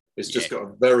it's just got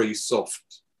a very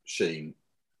soft sheen.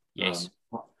 Yes,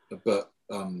 but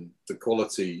the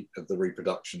quality of the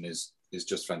reproduction is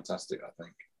just fantastic, I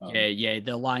think.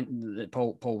 The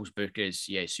Paul's book is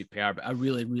superb. A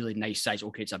really, really nice size.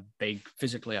 Okay, it's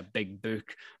physically a big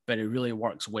book, but it really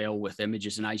works well with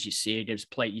images. And as you say, it gives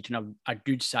plenty. You can have a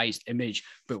good sized image,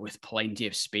 but with plenty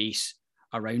of space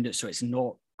around it, so it's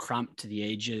not cramped to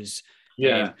the edges.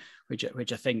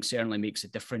 Which I think certainly makes a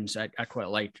difference. I quite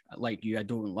like you.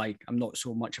 I'm not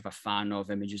so much of a fan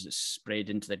of images that spread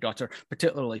into the gutter,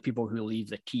 particularly people who leave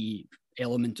the key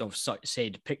element of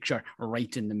said picture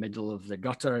right in the middle of the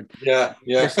gutter.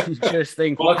 Just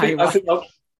think. Well, I think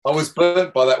I was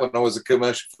burnt by that when I was a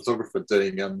commercial photographer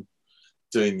doing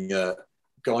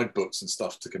guidebooks and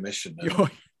stuff to commission. And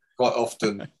quite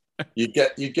often, you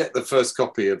get the first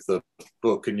copy of the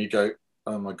book and you go,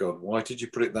 "Oh my God, why did you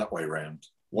put it that way round?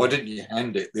 Why didn't you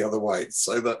hand it the other way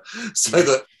so that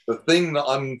the thing that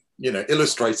I'm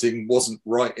illustrating wasn't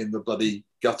right in the bloody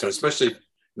gutter?" Especially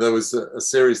there was a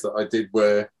series that I did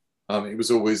where it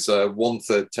was always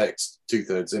 1/3 text,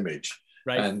 2/3 image,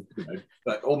 right? And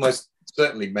that almost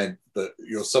certainly meant that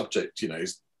your subject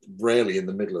is rarely in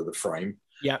the middle of the frame.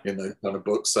 In those kind of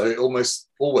books, so it almost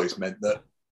always meant that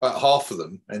about half of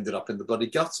them ended up in the bloody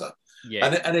gutter.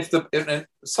 And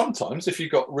sometimes if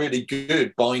you've got really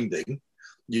good binding,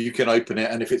 you can open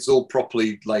it, and if it's all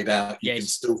properly laid out, you can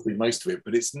still see most of it,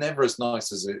 but it's never as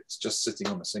nice as it's just sitting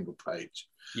on a single page.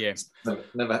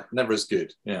 Never as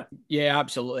good.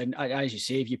 Absolutely. And as you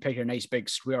say, if you pick a nice big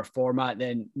square format,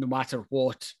 then no matter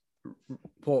what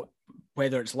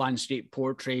whether it's landscape,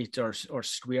 portrait, or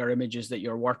square images that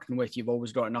you're working with, you've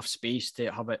always got enough space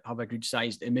to have a good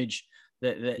sized image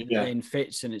that then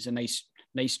fits, and it's a nice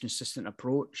consistent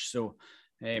approach. So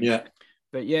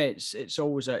but it's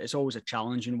always a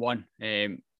challenging one,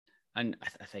 and I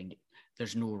think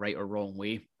there's no right or wrong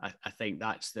way. I think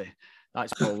that's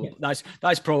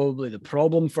probably the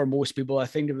problem for most people. I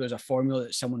think if there's a formula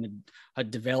that someone had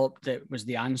developed that was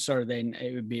the answer, then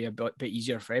it would be a bit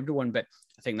easier for everyone. But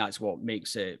I think that's what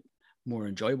makes it more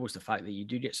enjoyable is the fact that you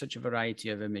do get such a variety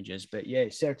of images. But yeah,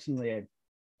 certainly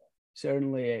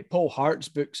Paul Hart's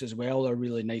books as well are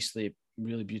really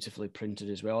beautifully printed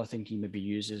as well. I think he maybe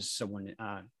uses someone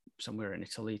somewhere in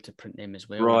Italy to print them as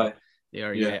well. Right. They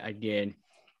are, again.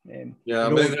 I mean,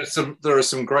 there are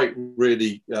some great,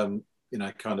 really,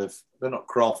 kind of, they're not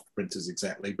craft printers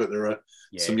exactly, but there are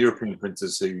some European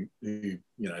printers who,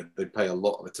 they pay a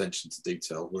lot of attention to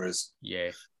detail, whereas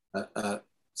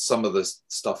some of the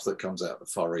stuff that comes out of the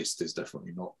Far East is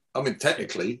definitely not. I mean,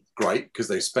 technically great because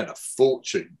they spent a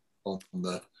fortune on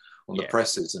the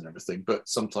presses and everything, but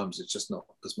sometimes it's just not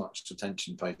as much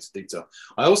attention paid to detail.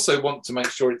 I also want to make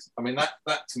sure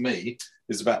that to me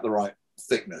is about the right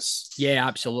thickness. Yeah,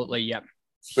 absolutely. Yeah.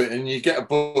 But and you get a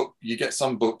book, you get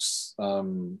some books. There's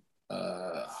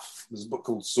a book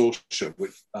called Sorsha,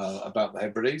 which about the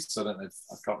Hebrides. I don't know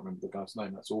I can't remember the guy's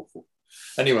name. That's awful.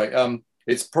 Anyway,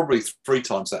 it's probably 3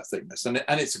 times that thickness, and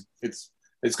it's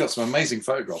got some amazing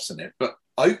photographs in it. But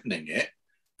opening it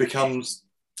becomes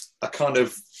a kind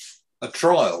of a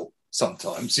trial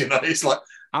sometimes. It's like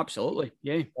absolutely,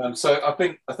 yeah. So I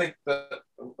think that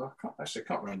I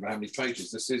can't remember how many pages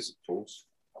this is. Of course,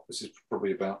 this is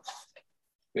probably about.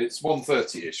 It's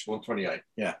 130-ish, 128.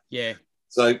 Yeah. Yeah.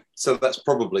 So that's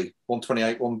probably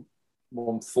 128,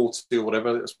 140 or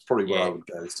whatever. That's probably where I would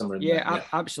go. Somewhere in there.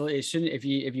 Absolutely. As soon if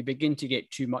you begin to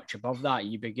get too much above that,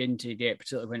 you begin to get,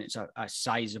 particularly when it's a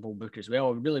sizable book as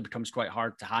well, it really becomes quite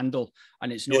hard to handle.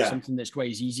 And it's not something that's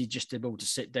quite as easy just to be able to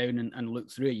sit down and look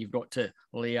through it. You've got to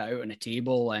lay it out on a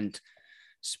table and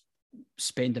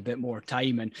spend a bit more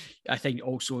time. And I think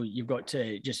also you've got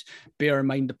to just bear in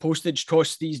mind the postage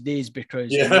costs these days,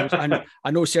 because I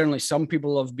know certainly some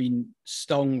people have been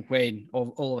stung when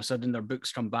all of a sudden their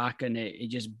books come back and it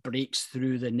just breaks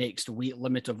through the next weight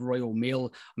limit of Royal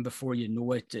Mail, and before you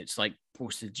know it, it's like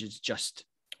postage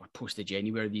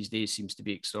anywhere these days seems to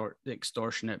be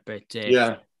extortionate. But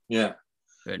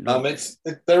but no.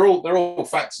 They're all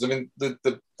factors. I mean,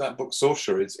 that book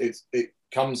Sorsha, it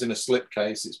comes in a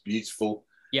slipcase. It's beautiful,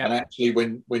 and actually,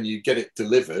 when you get it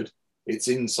delivered, it's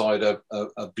inside a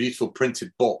beautiful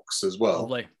printed box as well.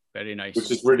 Lovely, very nice, which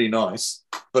is really nice.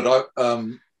 But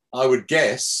I would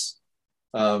guess,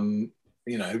 I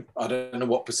don't know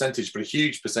what percentage, but a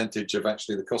huge percentage of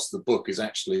actually the cost of the book is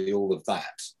actually all of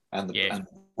that and the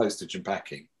postage and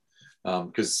packing,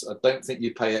 because I don't think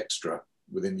you pay extra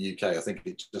within the UK. I think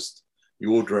it just,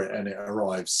 you order it and it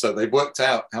arrives. So they've worked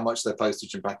out how much their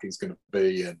postage and packing is going to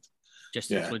be, and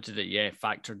just included it,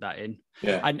 factored that in.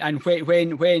 Yeah. And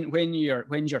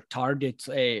when's your target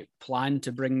plan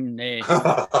to bring?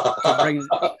 Well,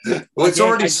 it's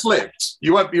already slipped.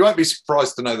 You won't be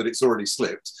surprised to know that it's already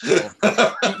slipped.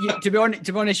 To be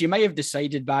honest, you might have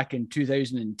decided back in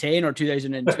 2010 or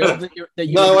 2012 that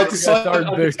you no,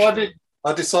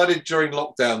 I decided during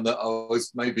lockdown that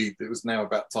it was now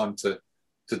about time to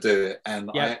do it,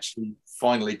 and I actually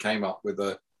finally came up with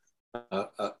a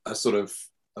sort of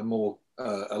a more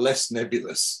a less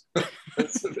nebulous,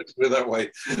 that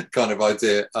way, kind of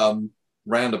idea.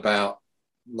 Round about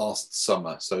last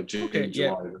summer, so June,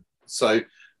 July. So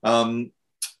I've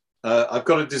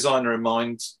got a designer in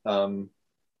mind, and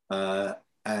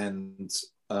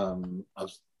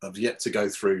I've yet to go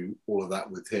through all of that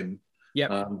with him.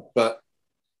 But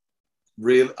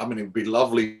it would be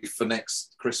lovely for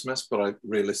next Christmas, but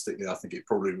realistically, I think it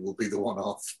probably will be the one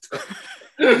after.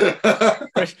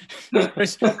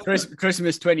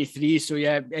 Christmas 23. So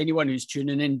anyone who's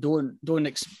tuning in, don't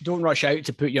rush out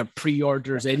to put your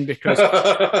pre-orders in, because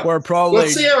we're probably we'll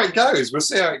see how it goes.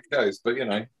 But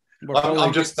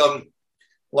I'm just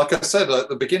like I said at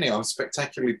the beginning, I'm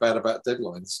spectacularly bad about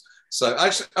deadlines. So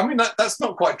actually, I mean that's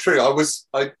not quite true. I was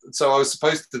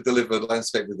supposed to deliver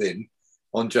Landscape Within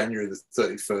on January the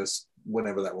 31st,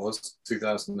 whenever that was,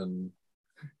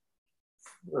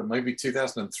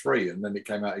 2003, and then it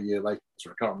came out a year later.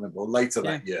 I can't remember, or later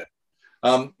that year.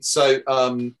 And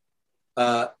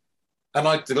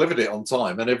I delivered it on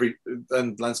time,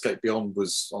 and Landscape Beyond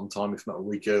was on time, if not a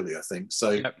week early, I think.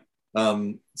 So,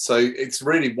 so it's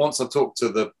really, once I talked to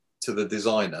the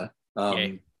designer,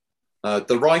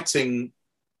 the writing,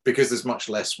 because there's much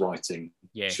less writing,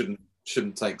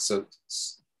 shouldn't take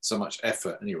so much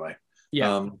effort anyway.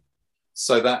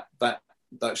 So that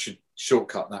should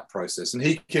shortcut that process, and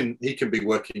he can be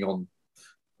working on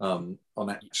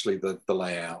actually the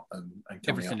layout and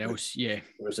everything else.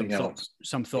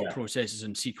 Some thought processes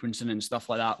and sequencing and stuff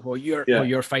like that. While you're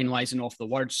finalizing off the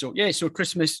words. So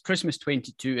Christmas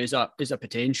 22 is a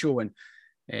potential, and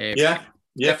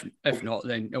Yeah. If not,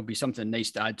 then it'll be something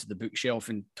nice to add to the bookshelf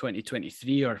in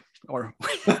 2023 or. And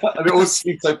it all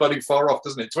seems so bloody far off,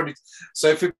 doesn't it? So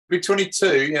if it be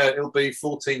 22, yeah, it'll be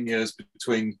 14 years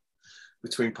between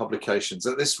publications.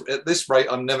 At this rate,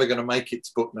 I'm never going to make it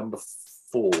to book number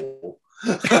 4.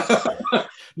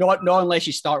 Not unless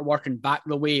you start working back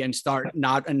the way and start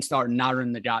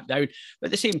narrowing the gap down. But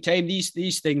at the same time,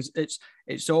 these things,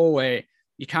 it's all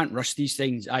you can't rush these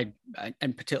things. And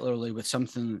particularly with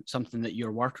something that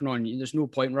you're working on, there's no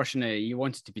point rushing it. You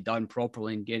want it to be done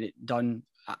properly and get it done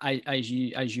as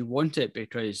you want it,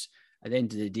 because at the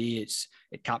end of the day,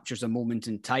 it captures a moment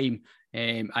in time,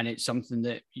 and it's something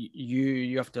that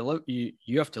you have to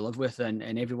live with,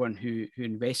 and everyone who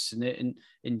invests in it and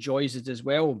enjoys it as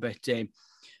well. But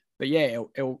yeah,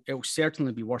 it'll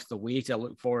certainly be worth the wait. I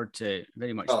look forward to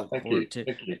very much.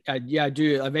 I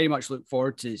do. I very much look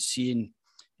forward to seeing.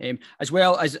 As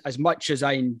well as much as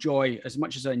I enjoy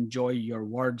your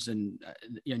words and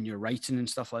your writing and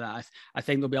stuff like that, I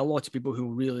think there'll be a lot of people who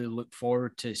really look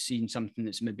forward to seeing something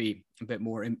that's maybe a bit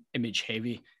more image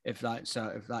heavy, if that's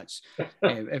a fair.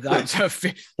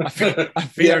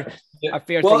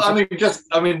 Well,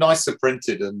 I mean, nicer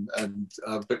printed and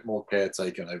a bit more care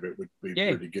taken over it would be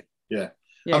really good. Yeah.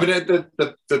 I mean,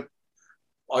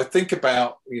 I think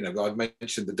about, I've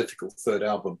mentioned the difficult third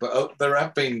album, but there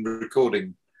have been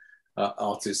recording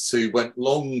artists who went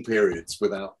long periods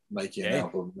without making an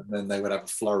album, and then they would have a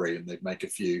flurry and they'd make a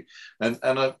few. And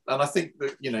I think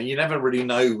that you never really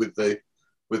know with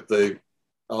the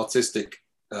artistic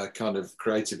kind of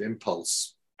creative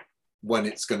impulse when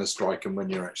it's going to strike and when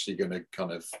you're actually going to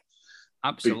kind of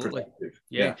absolutely be productive.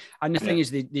 Yeah. And the thing is,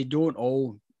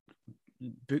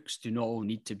 books do not all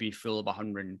need to be full of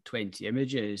 120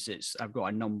 images. I've got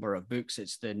a number of books.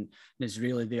 There's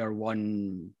really there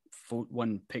one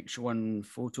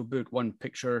photo book, one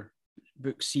picture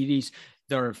book series.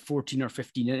 There are 14 or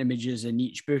 15 images in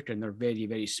each book, and they're very,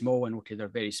 very small, and they're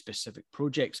very specific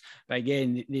projects. But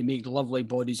again, they make lovely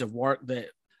bodies of work that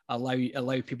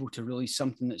allow people to release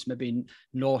something that's maybe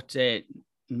not a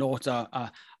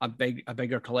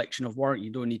bigger collection of work.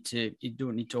 You don't need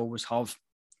to always have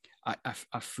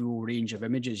a full range of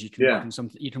images. You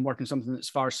can work on something that's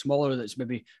far smaller, that's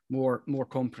maybe more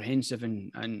comprehensive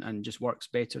and just works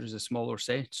better as a smaller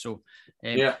set. So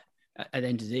at the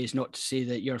end of the day, it's not to say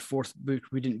that your fourth book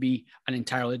wouldn't be an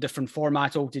entirely different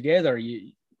format altogether.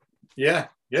 Who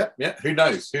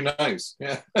knows?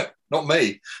 Yeah. Not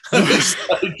me.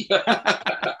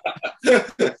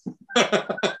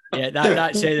 Yeah,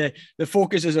 that's the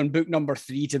focus is on book number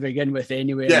 3 to begin with,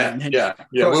 anyway.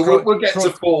 We'll get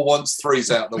to 4 once 3's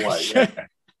out the way.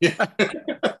 Yeah.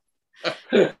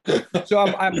 So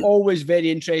I'm always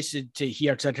very interested to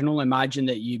hear, because I can only imagine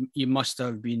that you must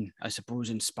have been, I suppose,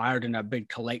 inspired and a big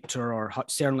collector, or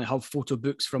certainly have photo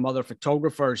books from other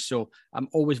photographers. So I'm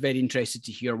always very interested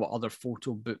to hear what other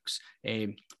photo books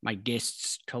my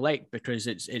guests collect, because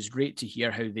it's great to hear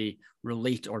how they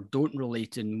relate or don't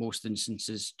relate in most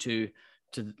instances to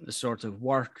the sort of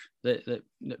work that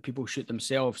people shoot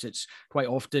themselves. It's quite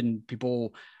often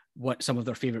people, what some of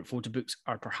their favorite photo books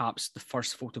are perhaps the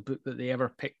first photo book that they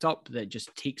ever picked up, that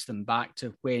just takes them back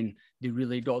to when they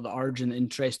really got the urge and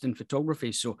interest in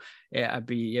photography. So it'd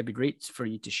be great for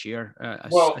you to share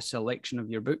a selection of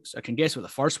your books. I can guess what the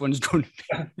first one's going to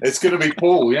be. It's going to be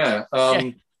Paul, yeah.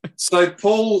 So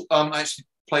Paul actually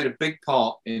played a big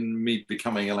part in me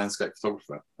becoming a landscape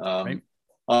photographer. Right.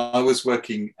 I was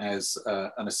working as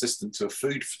an assistant to a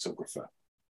food photographer,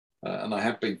 and I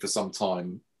have been for some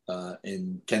time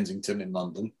in Kensington in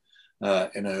London,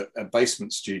 in a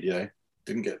basement studio.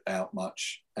 Didn't get out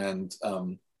much, and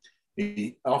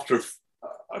after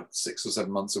 6 or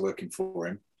 7 months of working for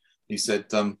him, he said,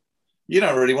 "You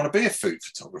don't really want to be a food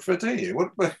photographer, do you?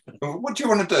 What do you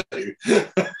want to do?"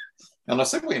 And I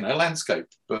said, "Well, landscape,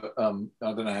 but I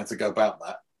don't know how to go about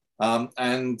that."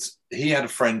 And he had a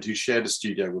friend who shared a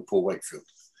studio with Paul Wakefield.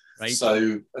 Right.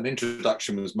 So an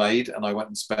introduction was made, and I went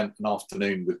and spent an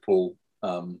afternoon with Paul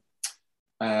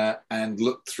and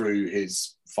looked through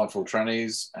his 5.4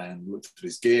 trannies and looked at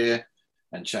his gear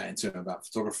and chatting to him about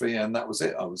photography, and that was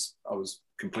it. I was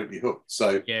completely hooked.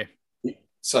 So yeah.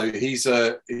 So he's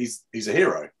a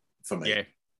hero for me.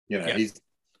 Yeah.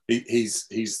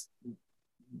 He's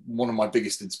one of my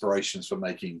biggest inspirations for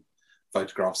making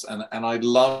photographs, and I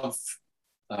love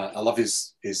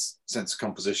his sense of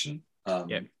composition,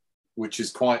 which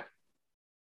is quite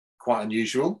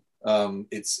unusual.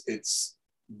 It's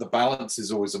the balance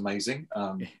is always amazing,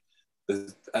 and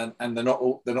they're not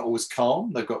always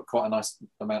calm. They've got quite a nice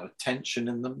amount of tension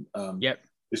in them.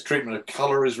 His treatment of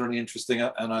color is really interesting,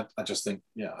 and I just think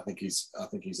I think he's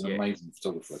an amazing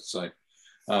photographer. So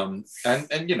And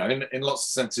you know, in lots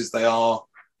of senses, they are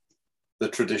the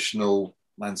traditional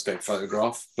landscape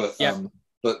photograph, but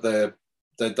but they're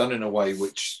done in a way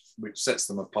which sets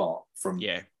them apart from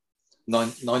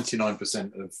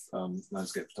 99% of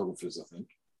landscape photographers, I think.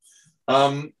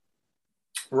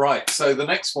 Right, so the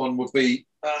next one would be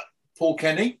Paul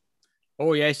Kenny.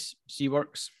 Oh yes,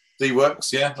 Seaworks.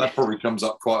 Seaworks, yeah, that probably comes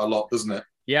up quite a lot, doesn't it?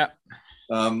 Yeah.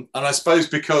 And I suppose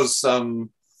because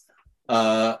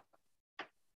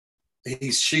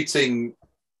he's shooting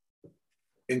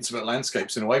intimate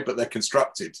landscapes in a way, but they're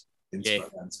constructed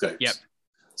intimate landscapes. Yep.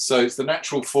 So it's the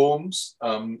natural forms,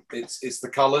 it's the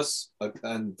colours,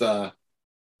 and I'm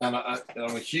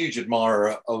a huge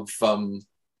admirer of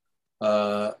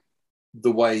the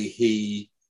way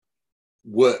he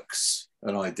works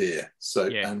an idea. So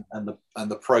and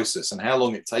the process and how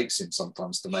long it takes him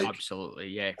sometimes to make a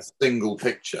single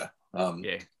picture. And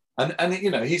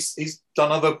you know he's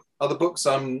done other books.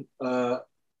 Hanami,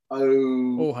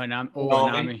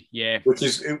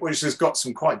 which has got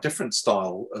some quite different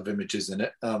style of images in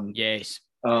it.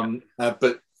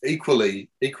 But equally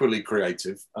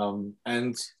creative.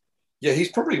 And yeah,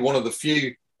 he's probably one of the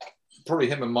few, probably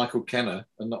him and Michael Kenner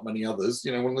and not many others,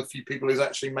 you know, one of the few people who's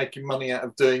actually making money out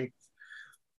of doing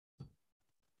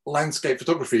landscape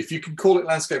photography, if you can call it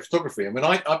landscape photography. I mean,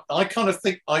 I kind of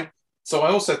think I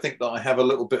also think that I have a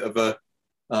little bit of a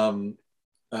kind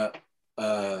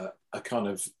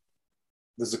of,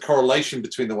 there's a correlation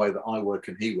between the way that I work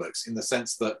and he works, in the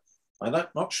sense that I'm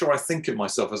not sure I think of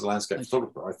myself as a landscape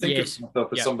photographer. I think of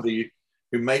myself as somebody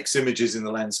who makes images in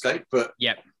the landscape, but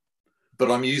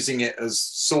I'm using it as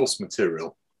source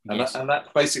material. And that's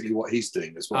basically what he's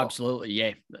doing as well. Absolutely,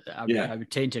 yeah. I would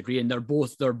tend to agree. And they're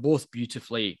both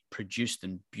beautifully produced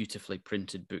and beautifully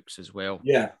printed books as well.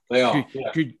 Yeah, they are.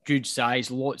 Good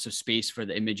size, lots of space for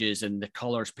the images and the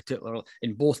colours, particularly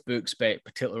in both books, but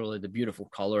particularly the beautiful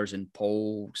colours in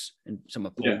Paul's, and some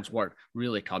of Paul's work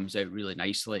really comes out really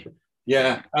nicely.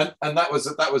 Yeah, and that was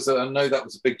I know that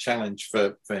was a big challenge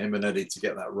for him and Eddie to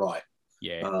get that right.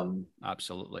 Yeah,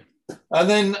 absolutely. And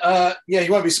then,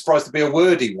 you won't be surprised to be a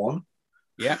wordy one.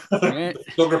 Yeah.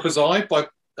 Photographer's Eye by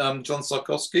John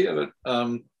Sarkowski.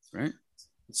 Right.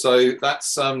 So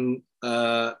that's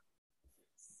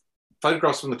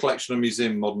photographs from the collection of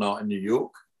Museum of Modern Art in New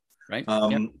York. Right.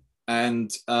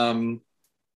 And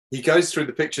he goes through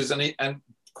the pictures and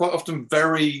quite often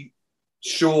very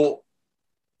short,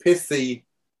 pithy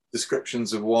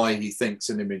descriptions of why he thinks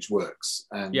an image works.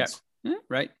 And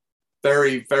right.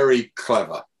 Very, very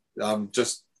clever.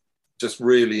 Just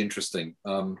really interesting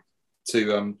to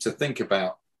think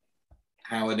about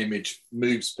how an image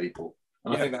moves people.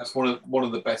 And I think that's one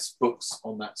of the best books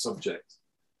on that subject.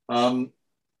 And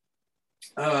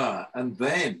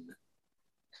then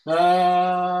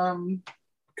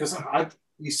because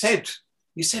you said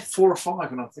 4 or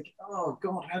 5, and I'm thinking, oh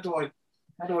God, how do I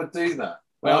do that?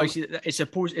 Well,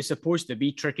 it's supposed to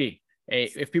be tricky.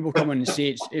 If people come on and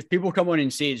say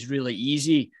it's really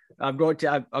easy,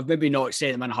 I've maybe not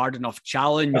set them a hard enough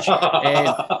challenge,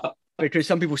 because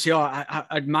some people say,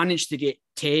 I'd managed to get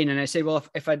 10, and I say, well,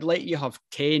 if I'd let you have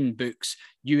 10 books,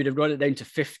 you would have got it down to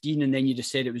 15, and then you'd have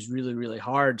said it was really, really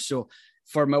hard. So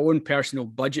for my own personal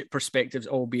budget perspectives,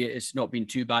 albeit it's not been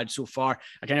too bad so far,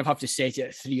 I kind of have to set it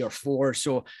at 3 or 4,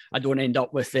 so I don't end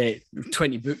up with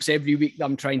 20 books every week that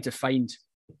I'm trying to find.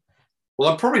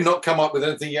 Well, I've probably not come up with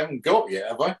anything you haven't got yet,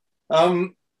 have I?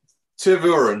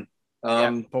 Tervuren.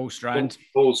 Paul Strand.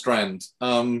 Paul Strand.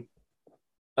 I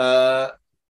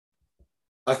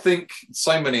think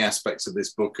so many aspects of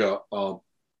this book are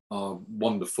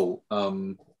wonderful.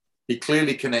 He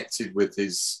clearly connected with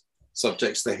his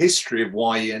subjects, the history of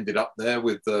why he ended up there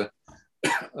with the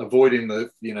avoiding the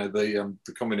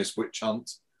communist witch hunt,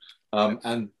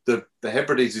 and the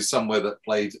Hebrides is somewhere that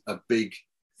played a big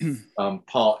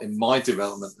part in my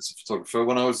development as a photographer.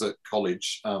 When I was at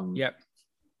college, I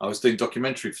was doing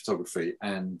documentary photography,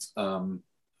 and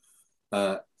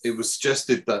it was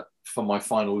suggested that for my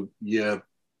final year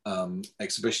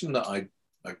exhibition that I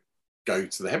go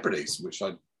to the Hebrides, which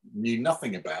I knew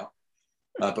nothing about.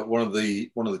 But one of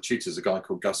the tutors, a guy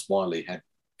called Gus Wiley, had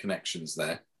connections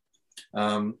there,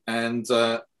 and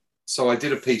so I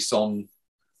did a piece on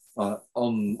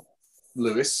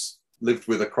Lewis. Lived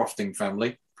with a crofting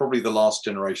family, probably the last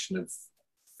generation of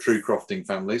true crofting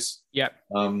families.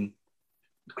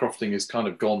 Crofting is kind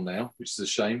of gone now, which is a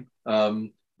shame. So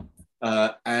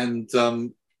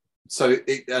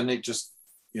it just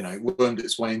wormed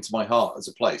its way into my heart as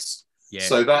a place.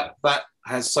 So that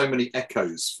has so many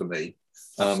echoes for me.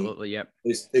 Absolutely,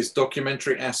 Its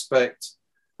documentary aspect,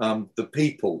 the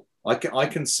people. I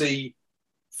can see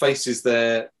faces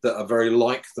there that are very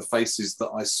like the faces that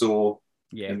I saw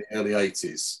in the early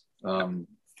 80s. And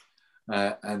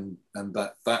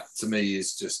that to me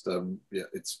is just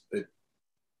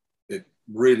it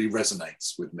really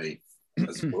resonates with me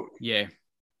as a book.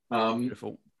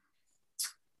 Beautiful.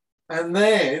 And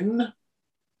then,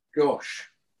 gosh.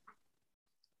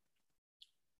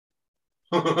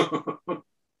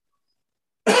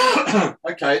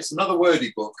 Okay, it's another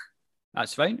wordy book.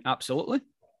 That's fine, absolutely.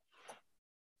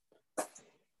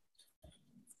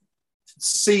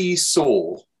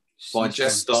 Seesaw by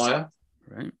Jess Dyer.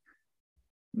 Right.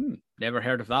 Never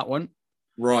heard of that one.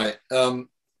 Right. An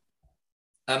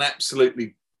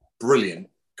absolutely brilliant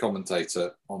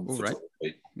commentator on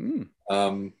photography.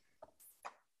 Right.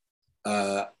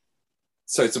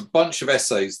 So it's a bunch of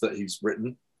essays that he's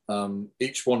written.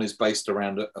 Each one is based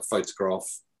around a photograph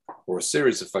or a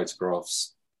series of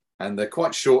photographs, and they're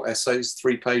quite short essays,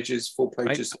 3 pages, 4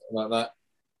 pages, something like that.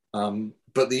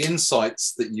 But the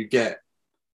insights that you get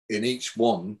in each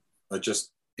one are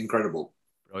just incredible.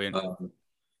 Brilliant.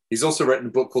 He's also written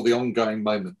a book called The Ongoing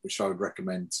Moment, which I would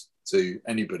recommend to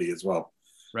anybody as well.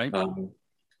 Right.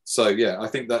 So yeah, I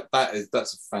think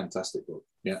that's a fantastic book.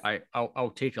 Yeah,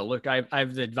 I'll take a look. I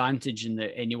have the advantage in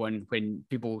that when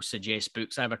people suggest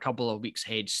books, I have a couple of weeks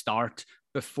head start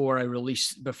before I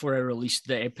release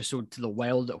the episode to the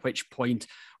wild, at which point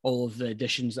all of the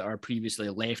editions that are previously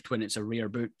left when it's a rare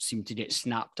book seem to get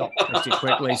snapped up pretty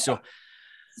quickly. So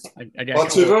I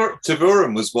guess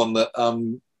Tervuren was one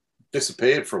that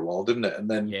disappeared for a while, didn't it? And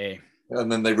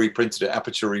then they reprinted it.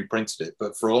 Aperture reprinted it,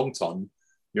 but for a long time,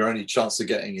 your only chance of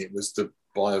getting it was to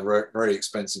buy a very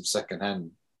expensive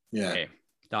secondhand. So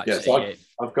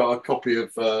I've got a copy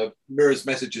of Mirrors,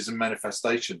 Messages and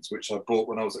Manifestations, which I bought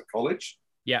when I was at college.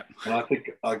 Yeah. And I think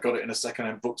I got it in a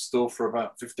secondhand bookstore for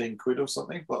about 15 quid or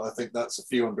something, but I think that's a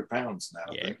few £100 now.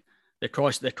 Yeah. I think.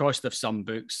 The cost of some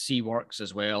books, Seaworks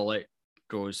as well, it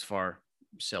goes for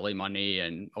silly money,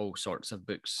 and all sorts of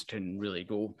books can really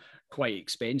go quite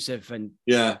expensive. And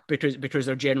because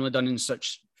they're generally done in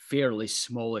such fairly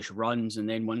smallish runs, and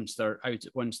then once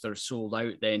they're sold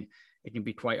out, then it can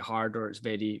be quite hard, or it's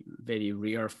very, very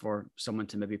rare for someone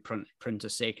to maybe print a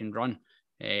second run.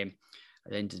 At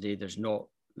the end of the day,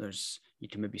 you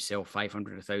can maybe sell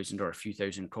 500, 1,000 or a few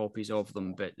thousand copies of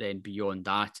them, but then beyond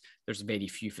that, there's very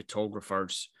few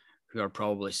photographers who could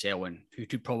probably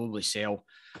sell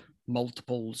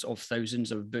multiples of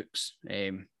thousands of books.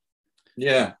 I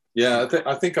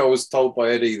think I was told by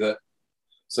Eddie that.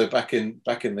 So back in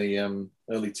the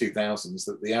early 2000s,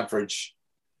 that the average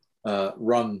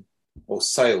run, or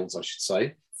sales, I should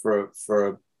say, for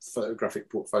a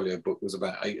photographic portfolio book was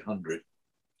about 800.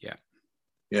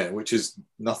 Yeah, which is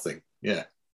nothing. Yeah,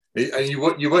 and you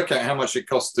work out how much it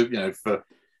costs to for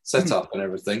setup and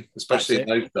everything, especially in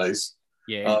those days.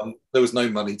 Yeah, there was no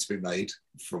money to be made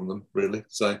from them really.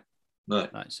 So. No,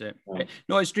 that's it.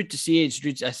 No, it's good to see. It's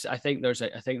good. I think there's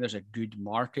a good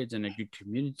market and a good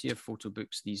community of photo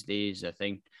books these days. I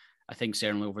think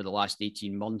certainly over the last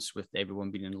 18 months, with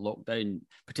everyone being in lockdown,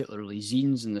 particularly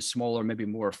zines and the smaller, maybe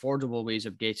more affordable ways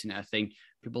of getting it, I think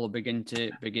people will begin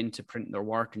to print their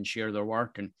work and share their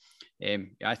work. And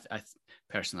I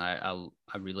personally,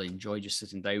 I really enjoy just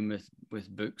sitting down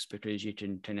with books, because you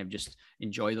can kind of just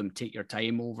enjoy them, take your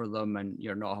time over them, and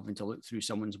you're not having to look through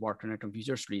someone's work on a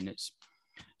computer screen. It's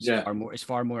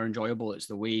far more enjoyable. It's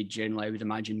the way generally I would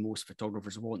imagine most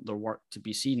photographers want their work to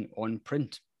be seen, on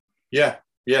print. Yeah.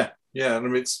 And I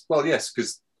mean, yes,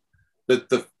 because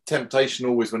the temptation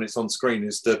always when it's on screen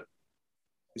is to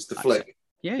flick.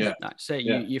 Yeah, that's it.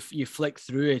 Yeah. You flick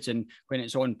through it, and when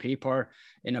it's on paper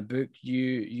in a book,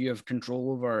 you have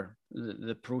control over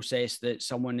the process that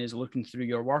someone is looking through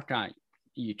your work at.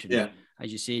 You can,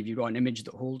 as you say, if you've got an image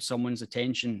that holds someone's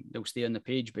attention, they'll stay on the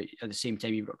page, but at the same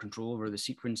time, you've got control over the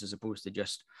sequence, as opposed to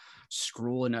just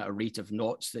scrolling at a rate of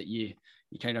knots that you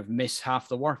kind of miss half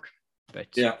the work. But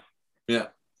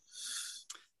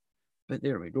But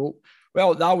there we go.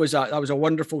 Well, that was a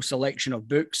wonderful selection of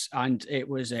books, and it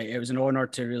was an honor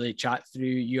to really chat through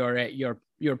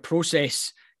your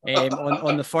process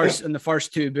on the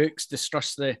first 2 books,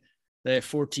 discuss the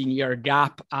 14-year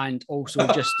gap, and also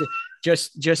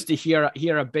just to hear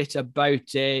a bit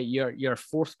about your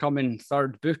forthcoming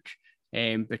 3rd book,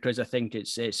 because I think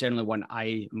it's certainly one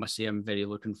I must say I'm very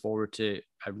looking forward to.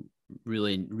 I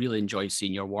really enjoy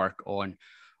seeing your work on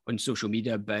social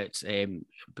media, but it'd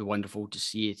be wonderful to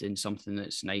see it in something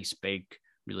that's nice, big,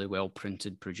 really well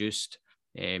printed, produced.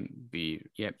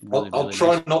 I'll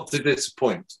try not to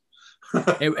disappoint.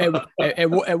 It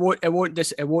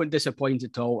won't disappoint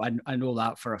at all. I know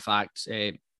that for a fact.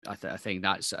 I think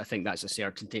that's a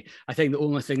certainty. I think the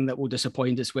only thing that will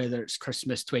disappoint us, whether it's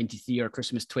Christmas 23 or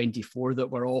Christmas 24,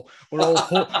 that we're all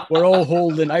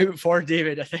holding out for,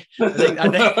 David. I think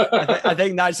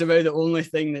that's about the only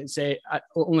thing that's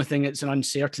an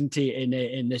uncertainty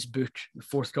in this book, the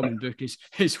forthcoming book, is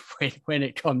when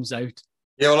it comes out.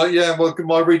 Yeah, well,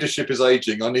 my readership is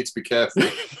aging. I need to be careful.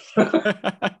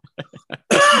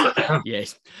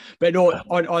 Yes, but no,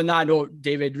 on that note,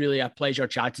 David, really a pleasure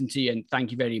chatting to you, and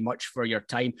thank you very much for your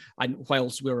time. And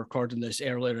whilst we're recording this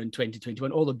earlier in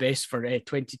 2021, all the best for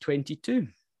 2022.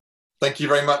 Thank you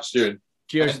very much, Stuart.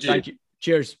 Cheers. Thank you.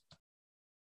 Cheers.